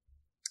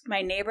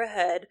 my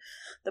neighborhood,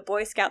 the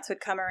Boy Scouts would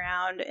come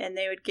around and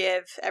they would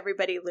give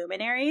everybody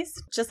luminaries,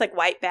 just like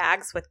white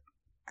bags with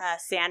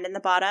sand in the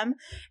bottom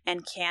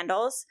and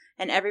candles,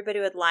 and everybody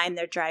would line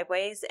their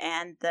driveways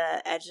and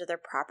the edge of their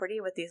property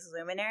with these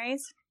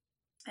luminaries.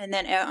 And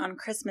then on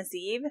Christmas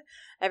Eve,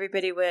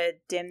 everybody would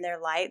dim their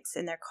lights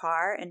in their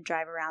car and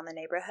drive around the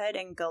neighborhood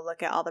and go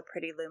look at all the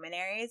pretty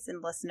luminaries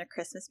and listen to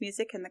Christmas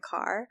music in the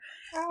car.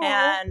 Aww.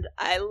 And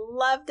I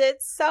loved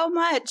it so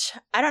much.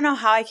 I don't know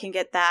how I can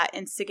get that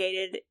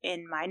instigated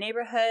in my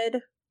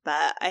neighborhood,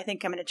 but I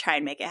think I'm going to try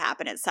and make it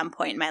happen at some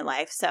point in my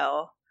life.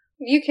 So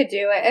you could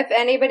do it. If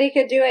anybody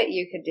could do it,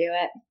 you could do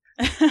it.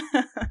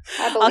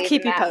 I'll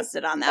keep you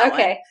posted on that one.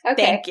 Okay.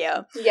 Thank you.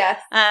 Yes.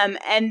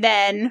 And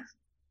then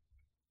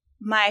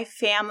my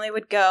family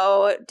would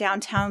go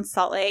downtown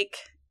Salt Lake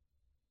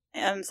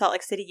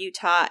City,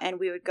 Utah, and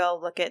we would go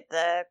look at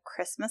the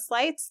Christmas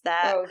lights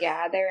oh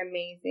yeah, they're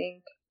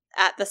amazing.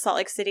 At the Salt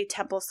Lake City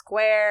Temple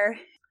Square.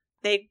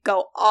 They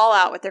go all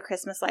out with their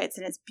Christmas lights,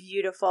 and it's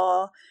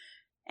beautiful.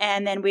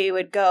 And then we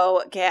would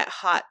go get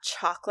hot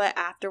chocolate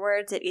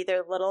afterwards at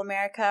either Little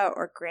America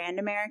or Grand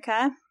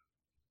America.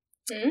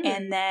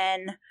 And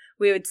then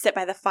we would sit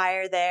by the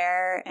fire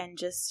there and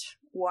just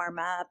warm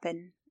up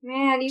and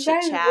Man, you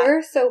chit-chat. guys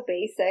were so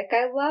basic.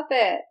 I love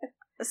it.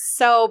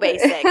 So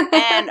basic.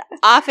 And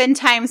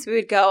oftentimes we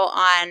would go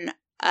on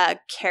a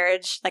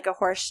carriage, like a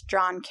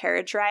horse-drawn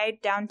carriage ride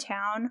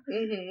downtown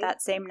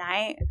that same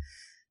night.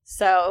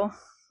 So,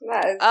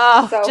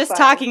 just fun.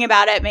 talking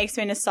about it makes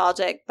me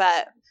nostalgic,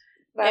 but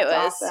That's it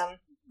was awesome.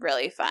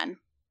 really fun.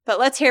 But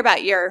let's hear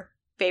about your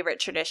favorite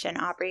tradition,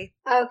 Aubrey.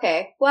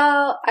 Okay.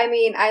 Well, I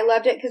mean, I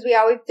loved it because we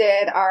always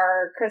did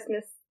our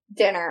Christmas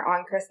dinner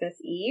on Christmas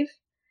Eve.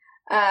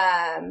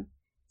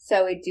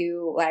 So we'd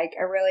do like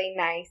a really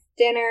nice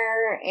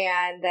dinner,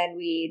 and then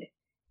we'd,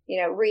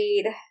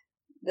 read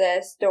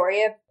the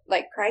story of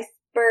like Christ's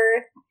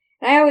birth.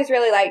 And I always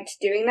really liked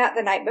doing that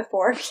the night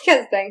before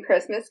because then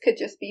Christmas could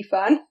just be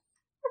fun.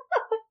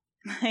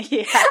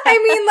 Yeah. I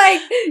mean,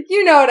 like,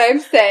 you know what I'm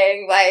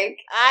saying? Like,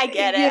 I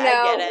get it.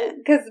 I get it.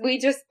 Because we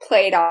just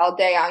played all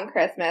day on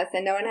Christmas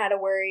and no one had to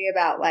worry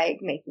about like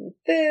making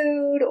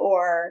food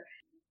or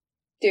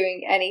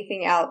doing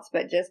anything else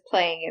but just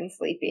playing and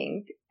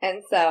sleeping.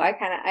 And so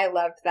I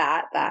loved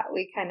that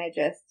we kind of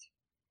just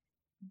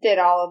did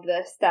all of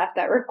the stuff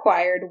that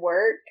required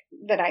work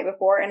the night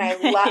before. And I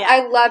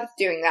I loved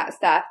doing that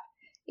stuff,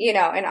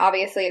 and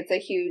obviously it's a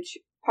huge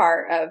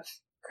part of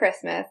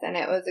Christmas and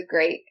it was a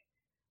great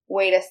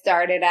way to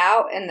start it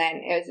out. And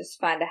then it was just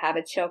fun to have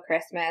a chill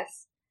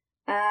Christmas.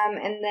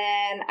 And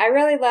then I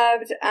really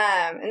loved,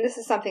 and this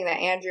is something that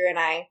Andrew and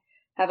I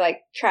have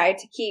like tried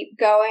to keep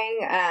going.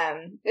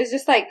 It was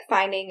just like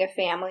finding a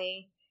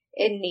family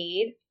in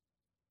need.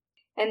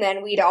 And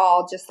then we'd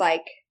all just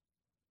like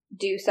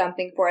do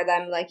something for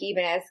them. Like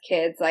even as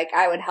kids, like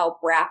I would help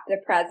wrap the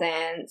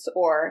presents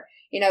or,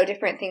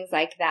 different things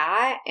like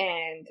that.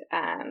 And,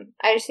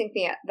 I just think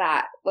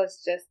that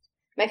was just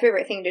my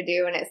favorite thing to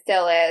do. And it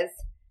still is,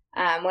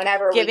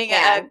 whenever we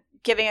can.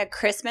 Giving a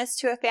Christmas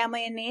to a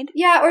family in need?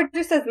 Yeah. Or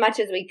just as much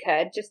as we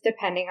could, just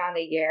depending on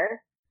the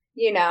year,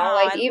 even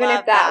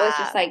if that was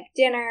just like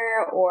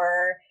dinner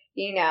or,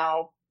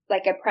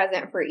 like a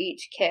present for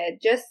each kid,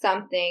 just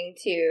something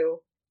to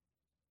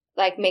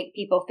like make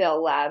people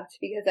feel loved,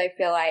 because I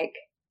feel like,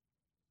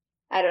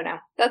 I don't know,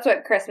 that's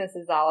what Christmas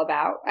is all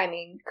about. I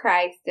mean,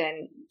 Christ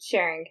and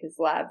sharing his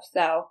love.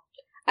 So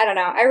I don't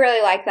know. I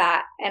really like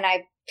that. And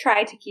I've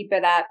tried to keep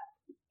it up.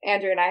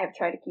 Andrew and I have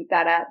tried to keep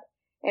that up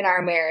in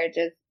our marriage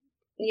as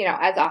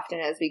often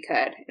as we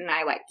could. And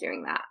I like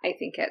doing that. I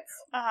think it's...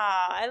 Oh,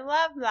 I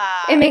love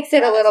that. It makes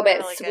it a little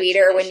bit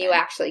sweeter when you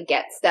actually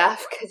get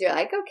stuff, because you're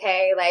like,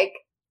 okay, like,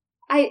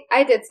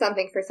 I did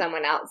something for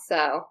someone else,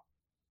 so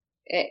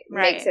it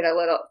makes it feel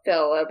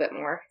a little bit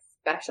more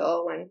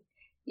special when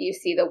you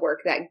see the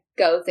work that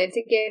goes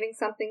into giving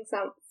something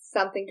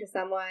to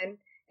someone,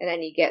 and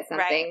then you get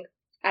something. Right.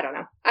 I don't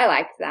know. I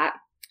liked that.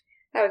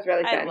 That was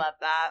really fun. I love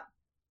that.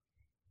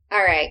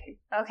 All right.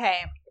 Okay.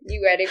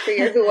 You ready for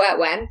your who, what,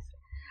 when?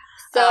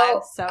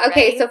 So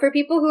okay, ready. So for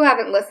people who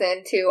haven't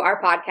listened to our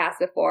podcast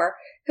before,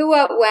 who,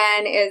 what,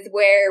 when is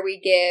where we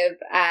give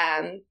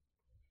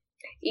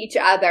each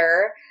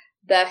other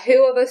the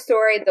who of a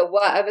story, the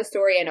what of a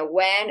story, and a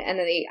when, and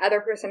then the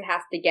other person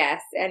has to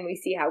guess, and we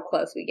see how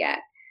close we get.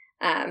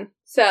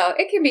 So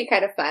it can be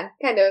kind of fun,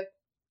 kind of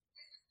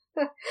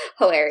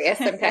hilarious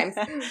sometimes.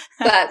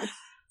 But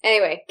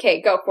anyway,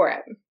 okay, go for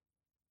it.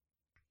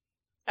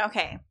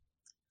 Okay.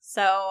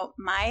 So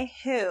my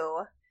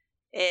who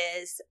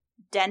is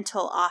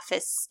dental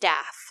office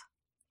staff.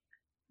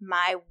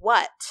 My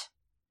what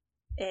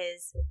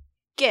is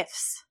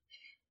gifts.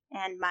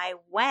 And my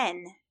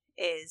when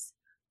is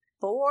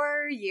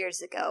 4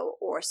 years ago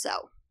or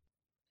so.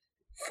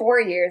 4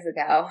 years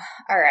ago.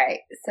 All right.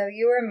 So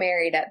you were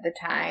married at the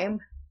time.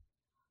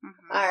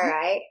 Mm-hmm. All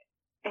right.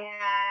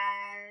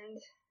 And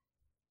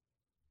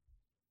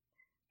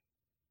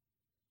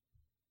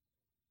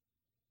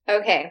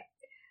okay.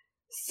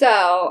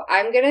 So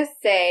I'm going to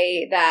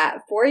say that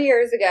 4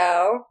 years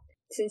ago,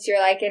 since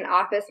you're like an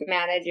office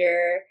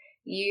manager,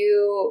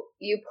 you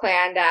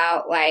planned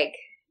out like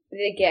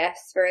the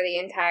gifts for the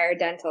entire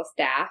dental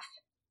staff,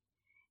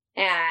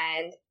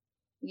 and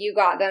you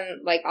got them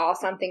like all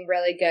something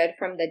really good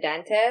from the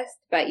dentist,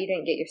 but you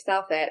didn't get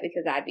yourself it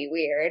because that'd be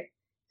weird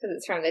because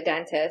it's from the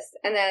dentist.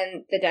 And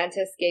then the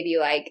dentist gave you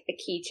like a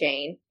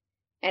keychain,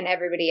 and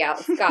everybody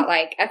else got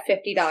like a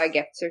 $50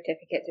 gift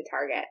certificate to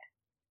Target.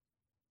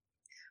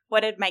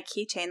 What did my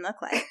keychain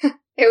look like?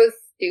 It was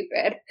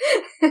stupid.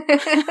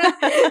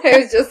 It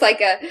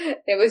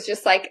was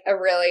just like a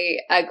really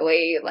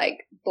ugly,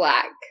 like,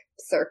 black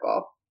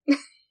circle.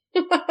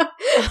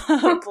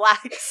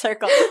 Black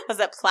circle.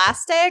 Was it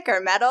plastic or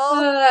metal?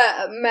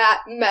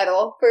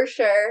 Metal, for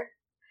sure.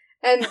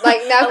 And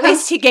like now, at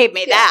least he gave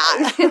me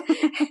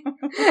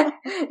that.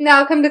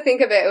 Now, come to think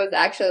of it, it was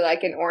actually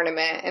like an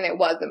ornament, and it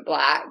wasn't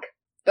black,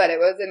 but it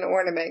was an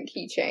ornament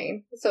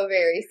keychain. So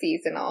very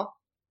seasonal.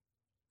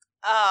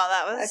 Oh,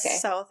 that was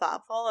so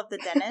thoughtful of the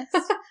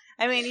dentist.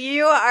 I mean,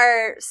 you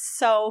are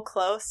so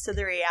close to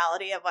the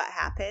reality of what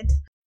happened.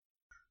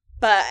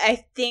 But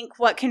I think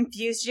what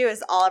confused you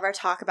is all of our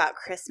talk about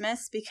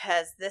Christmas,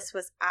 because this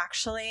was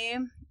actually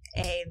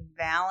a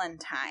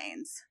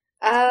Valentine's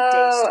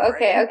Oh,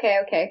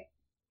 okay.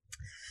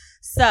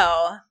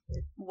 So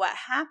what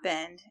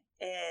happened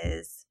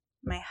is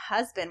my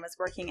husband was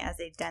working as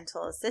a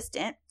dental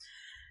assistant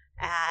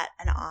at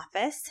an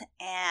office,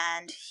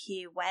 and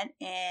he went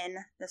in,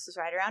 this was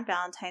right around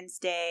Valentine's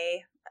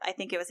Day, I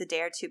think it was a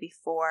day or two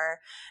before,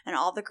 and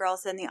all the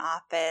girls in the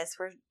office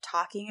were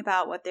talking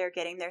about what they're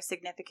getting their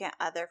significant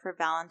other for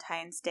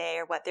Valentine's Day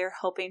or what they're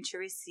hoping to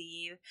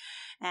receive,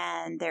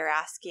 and they're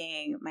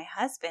asking my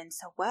husband,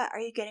 so what are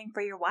you getting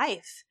for your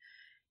wife?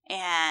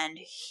 And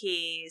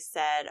he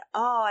said,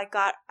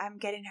 I'm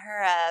getting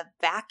her a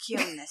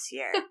vacuum this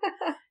year.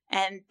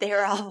 And they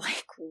were all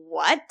like,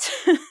 what?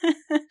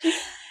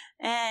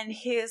 And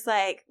he was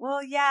like,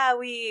 well, yeah,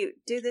 we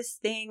do this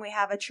thing. We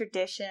have a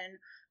tradition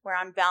where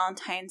on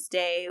Valentine's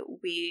Day,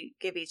 we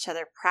give each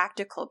other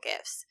practical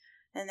gifts.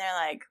 And they're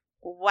like,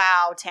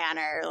 wow,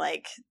 Tanner,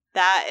 like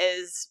that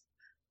is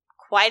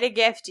quite a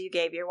gift you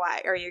gave your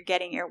wife, or you're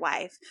getting your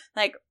wife.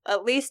 Like,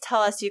 at least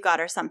tell us you got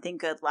her something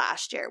good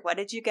last year. What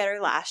did you get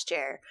her last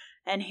year?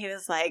 And he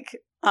was like,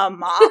 a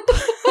mop.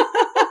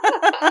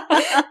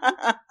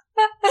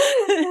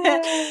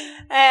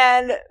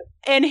 And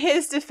in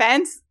his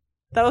defense,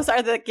 those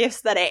are the gifts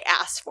that I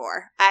asked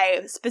for.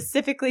 I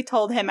specifically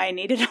told him I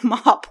needed a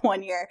mop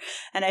one year,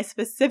 and I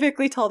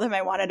specifically told him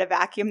I wanted a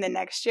vacuum the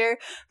next year,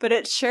 but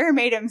it sure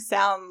made him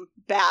sound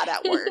bad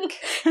at work.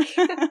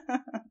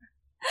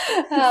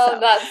 Oh,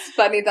 that's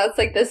funny. That's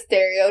like the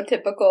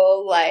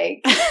stereotypical,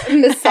 like,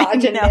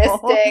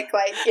 misogynistic,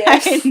 like,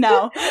 gifts. I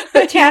know.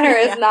 But Tanner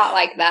is not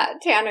like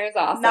that. Tanner is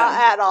awesome. Not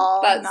at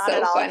all. That's not so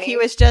at all. funny. He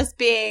was just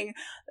being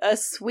a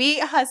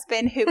sweet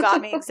husband who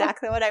got me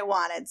exactly what I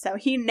wanted. So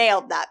he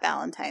nailed that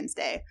Valentine's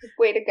Day.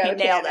 Way to go, He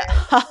nailed Tanner.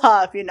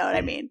 it. If you know what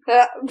I mean.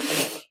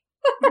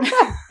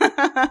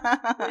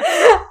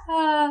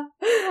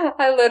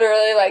 I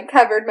literally like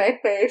covered my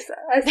face.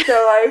 I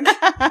still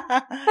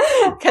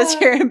like because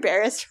you're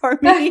embarrassed for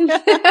me.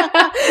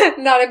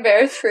 Not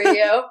embarrassed for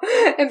you.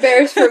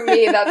 Embarrassed for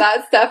me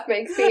that stuff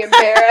makes me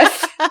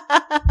embarrassed.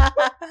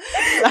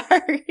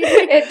 Sorry.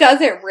 It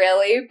doesn't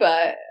really,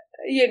 but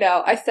you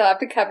know, I still have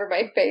to cover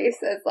my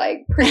face as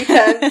like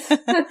pretense.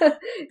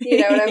 You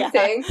know what I'm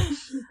saying?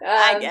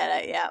 I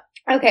get it. Yeah.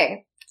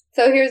 Okay.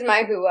 So here's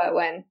my who, what,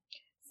 when.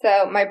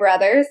 So my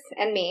brothers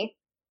and me,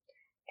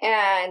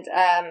 and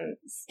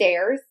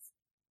stairs,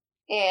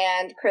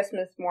 and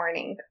Christmas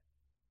morning.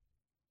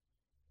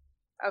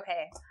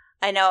 Okay,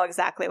 I know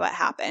exactly what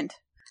happened.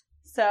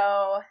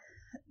 So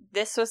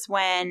this was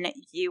when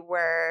you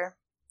were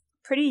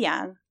pretty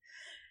young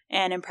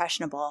and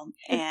impressionable,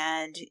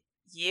 and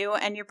you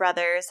and your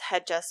brothers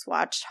had just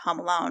watched Home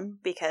Alone,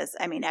 because,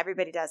 I mean,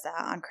 everybody does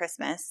that on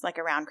Christmas, like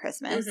around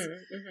Christmas.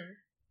 Mm-hmm, mm-hmm.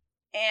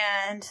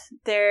 And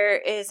there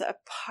is a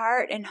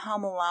part in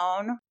Home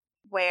Alone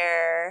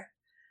where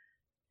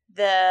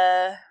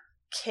the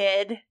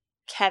kid,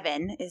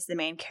 Kevin is the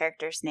main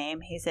character's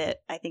name.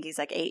 I think he's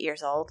like 8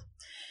 years old.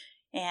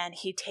 And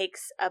he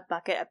takes a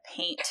bucket of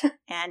paint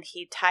and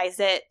he ties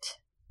it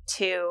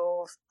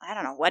to, I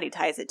don't know what he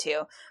ties it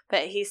to,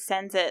 but he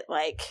sends it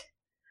like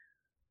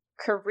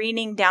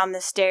careening down the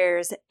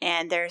stairs,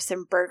 and there's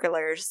some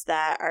burglars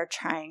that are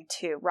trying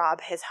to rob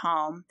his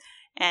home.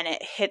 And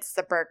it hits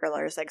the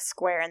burglars like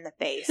square in the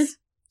face.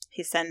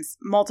 He sends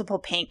multiple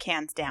paint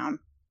cans down.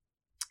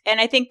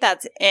 And I think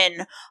that's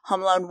in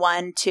Home Alone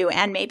 1, 2,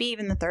 and maybe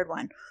even the third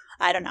one.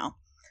 I don't know.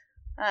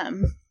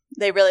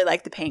 They really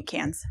like the paint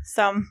cans.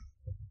 So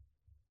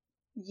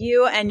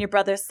you and your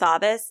brothers saw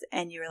this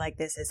and you were like,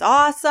 this is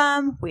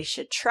awesome. We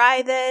should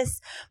try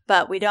this.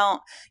 But we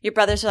don't. Your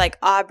brothers are like,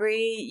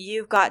 Aubrey,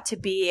 you've got to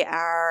be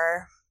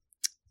our,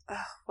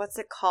 what's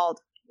it called?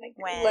 Like,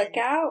 look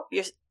out?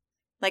 You're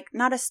like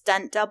not a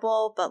stunt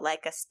double, but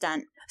like a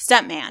stunt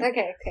man.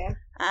 Okay.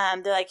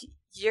 They're like,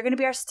 you're going to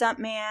be our stunt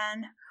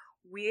man.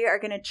 We are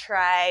going to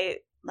try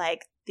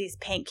like these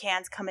paint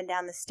cans coming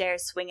down the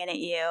stairs, swinging at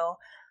you.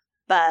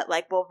 But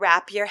like, we'll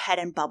wrap your head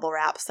in bubble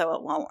wrap so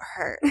it won't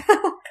hurt.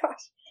 Oh,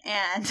 gosh.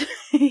 And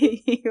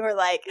you were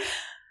like,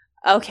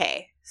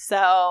 okay.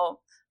 So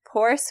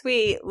poor,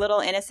 sweet,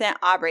 little innocent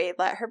Aubrey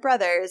let her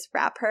brothers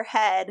wrap her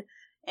head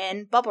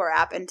in bubble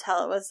wrap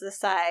until it was the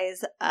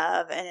size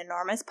of an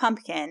enormous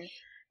pumpkin.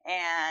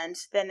 And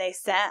then they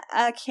sent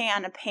a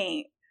can of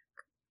paint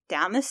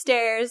down the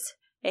stairs.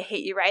 It hit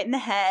you right in the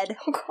head.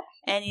 Oh, God.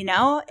 And, you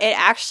know, it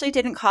actually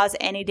didn't cause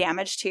any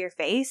damage to your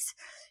face.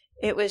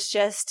 It was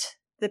just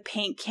the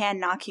paint can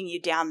knocking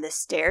you down the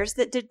stairs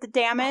that did the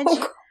damage.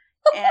 Oh,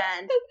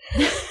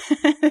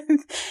 and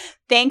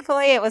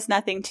thankfully, it was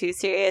nothing too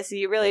serious.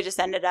 You really just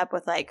ended up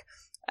with like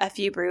a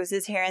few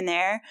bruises here and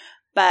there.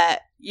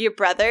 But your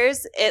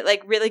brothers, it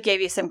like really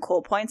gave you some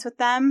cool points with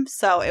them.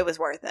 So it was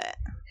worth it.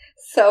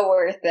 So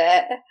worth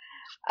it.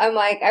 I'm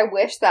like, I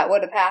wish that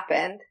would have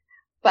happened.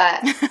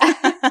 But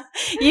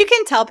you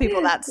can tell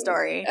people that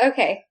story.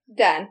 Okay,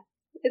 done.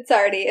 It's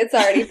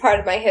already part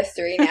of my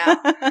history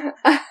now.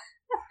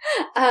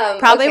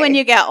 Probably when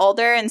you get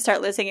older and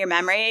start losing your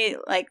memory,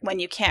 like when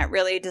you can't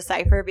really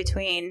decipher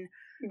between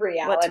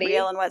reality. What's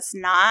real and what's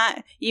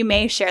not. You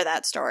may share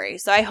that story.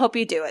 So I hope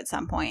you do at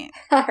some point.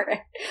 All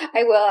right.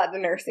 I will at the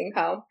nursing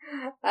home.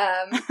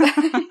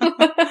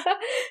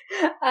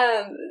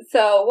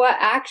 So what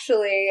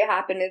actually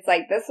happened is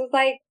like, this was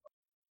like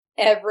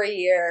every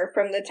year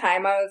from the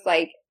time I was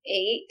like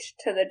 8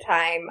 to the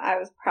time I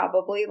was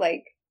probably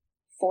like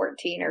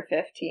 14 or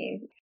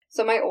 15.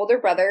 So my older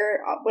brother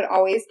would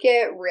always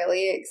get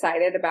really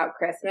excited about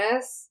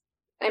Christmas.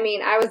 I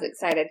mean, I was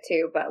excited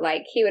too, but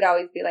like he would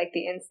always be like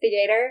the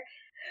instigator.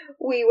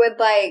 We would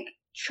like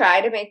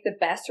try to make the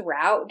best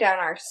route down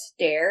our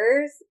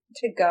stairs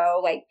to go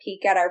like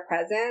peek at our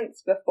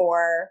presents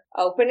before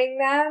opening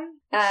them.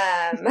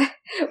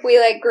 We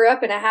like grew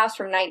up in a house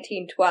from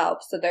 1912,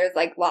 so there's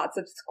like lots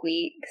of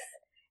squeaks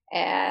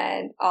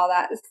and all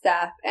that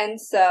stuff. And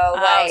so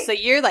so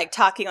you're like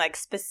talking like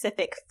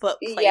specific foot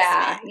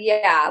placement.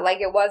 Yeah. Like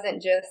it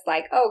wasn't just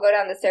like, oh, go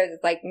down the stairs.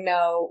 It's like,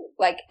 no,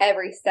 like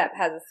every step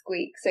has a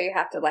squeak. So you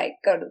have to like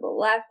go to the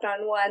left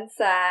on one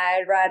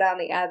side, right on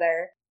the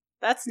other.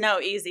 That's no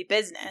easy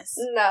business.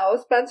 No,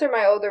 Spencer,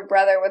 my older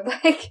brother, would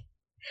like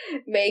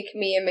make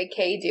me and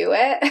McKay do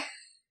it.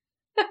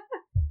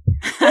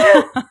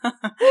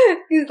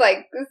 He's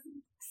like,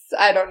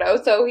 I don't know,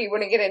 so he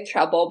wouldn't get in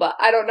trouble, but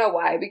I don't know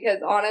why,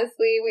 because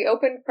honestly, we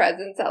opened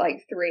presents at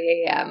like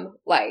 3 a.m.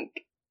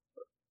 like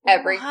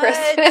every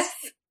Christmas.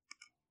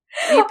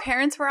 Your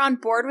parents were on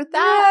board with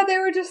that? Yeah, they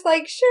were just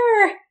like,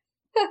 sure.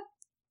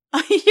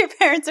 Your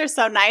parents are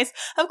so nice.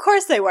 Of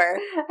course they were.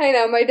 I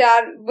know, my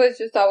dad was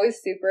just always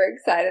super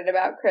excited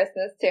about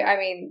Christmas too. I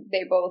mean,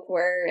 they both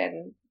were,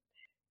 and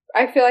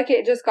I feel like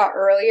it just got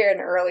earlier and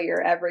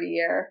earlier every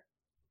year.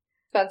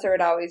 Spencer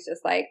would always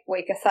just like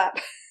wake us up.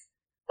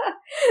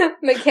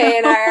 McKay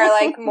and I are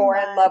like more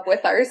in love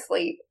with our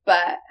sleep,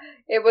 but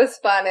it was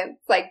fun.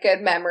 It's like good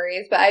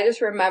memories. But I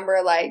just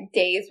remember like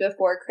days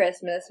before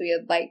Christmas, we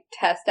would like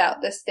test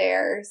out the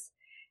stairs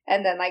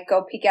and then like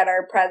go peek at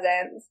our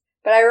presents.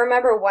 But I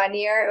remember one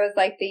year, it was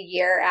like the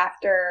year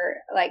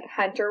after like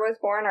Hunter was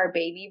born, our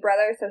baby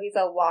brother. So he's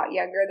a lot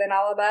younger than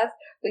all of us.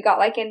 We got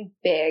like in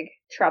big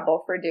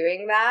trouble for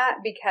doing that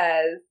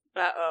because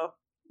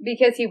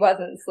he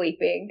wasn't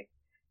sleeping,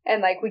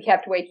 and like we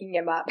kept waking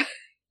him up.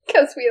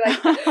 Because we,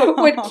 like,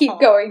 would keep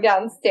going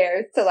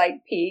downstairs to,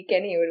 like, peek,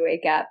 and he would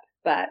wake up.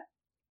 But,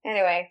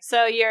 anyway.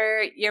 So,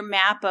 your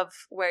map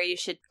of where you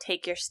should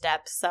take your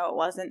steps so it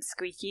wasn't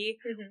squeaky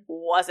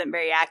wasn't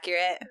very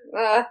accurate?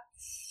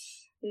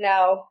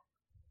 No.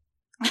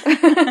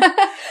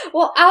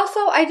 Well,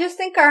 also, I just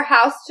think our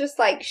house just,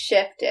 like,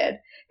 shifted.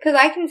 Because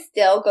I can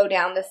still go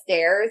down the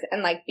stairs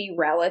and, like, be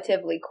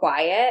relatively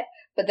quiet.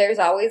 But there's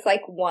always,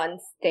 like, one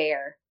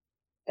stair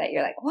that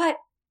you're like, what?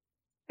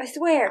 I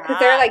swear, because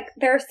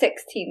there are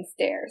 16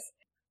 stairs.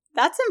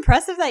 That's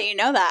impressive that you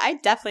know that. I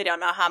definitely don't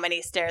know how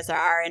many stairs there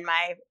are in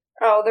my...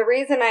 Oh, the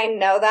reason I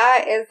know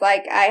that is,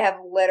 like, I have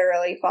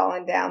literally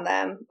fallen down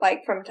them,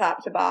 like, from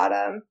top to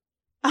bottom.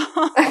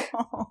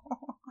 Oh.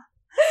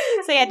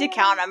 So you had to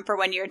count them for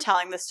when you were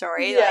telling the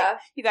story. Yeah.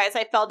 Like, you guys,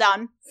 I fell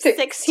down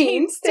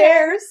 16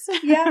 stairs.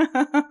 Yeah.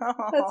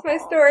 That's my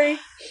story.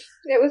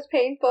 It was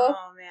painful.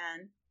 Oh,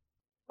 man.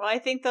 Well, I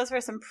think those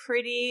were some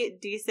pretty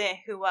decent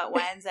who, what,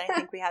 whens. I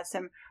think we had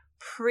some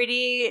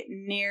pretty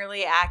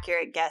nearly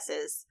accurate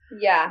guesses.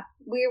 Yeah,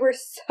 we were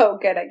so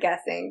good at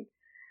guessing.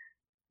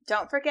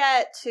 Don't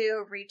forget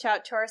to reach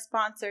out to our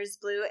sponsors,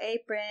 Blue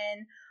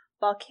Apron,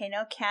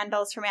 Volcano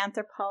Candles from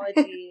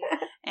Anthropology,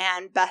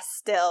 and Best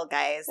Still,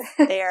 guys.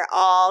 They are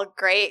all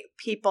great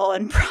people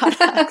and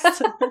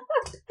products.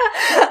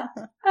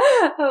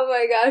 Oh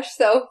my gosh,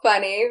 so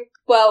funny.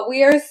 Well,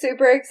 we are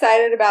super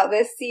excited about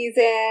this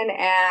season,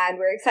 and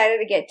we're excited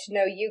to get to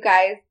know you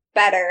guys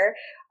better.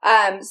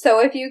 So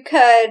if you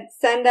could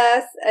send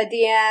us a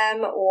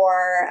DM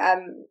or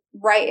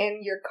write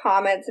in your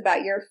comments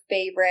about your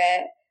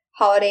favorite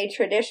holiday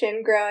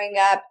tradition growing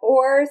up,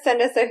 or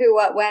send us a who,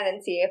 what, when,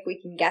 and see if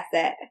we can guess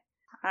it.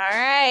 All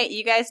right.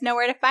 You guys know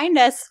where to find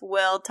us.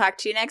 We'll talk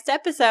to you next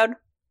episode.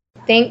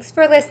 Thanks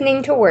for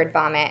listening to Word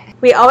Vomit.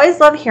 We always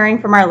love hearing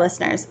from our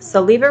listeners,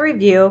 so leave a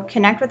review,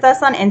 connect with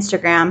us on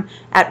Instagram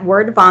at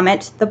Word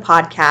Vomit the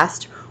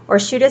podcast, or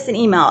shoot us an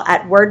email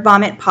at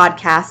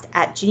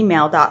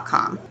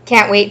wordvomitpodcast@gmail.com.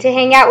 Can't wait to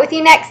hang out with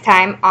you next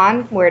time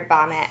on Word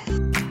Vomit.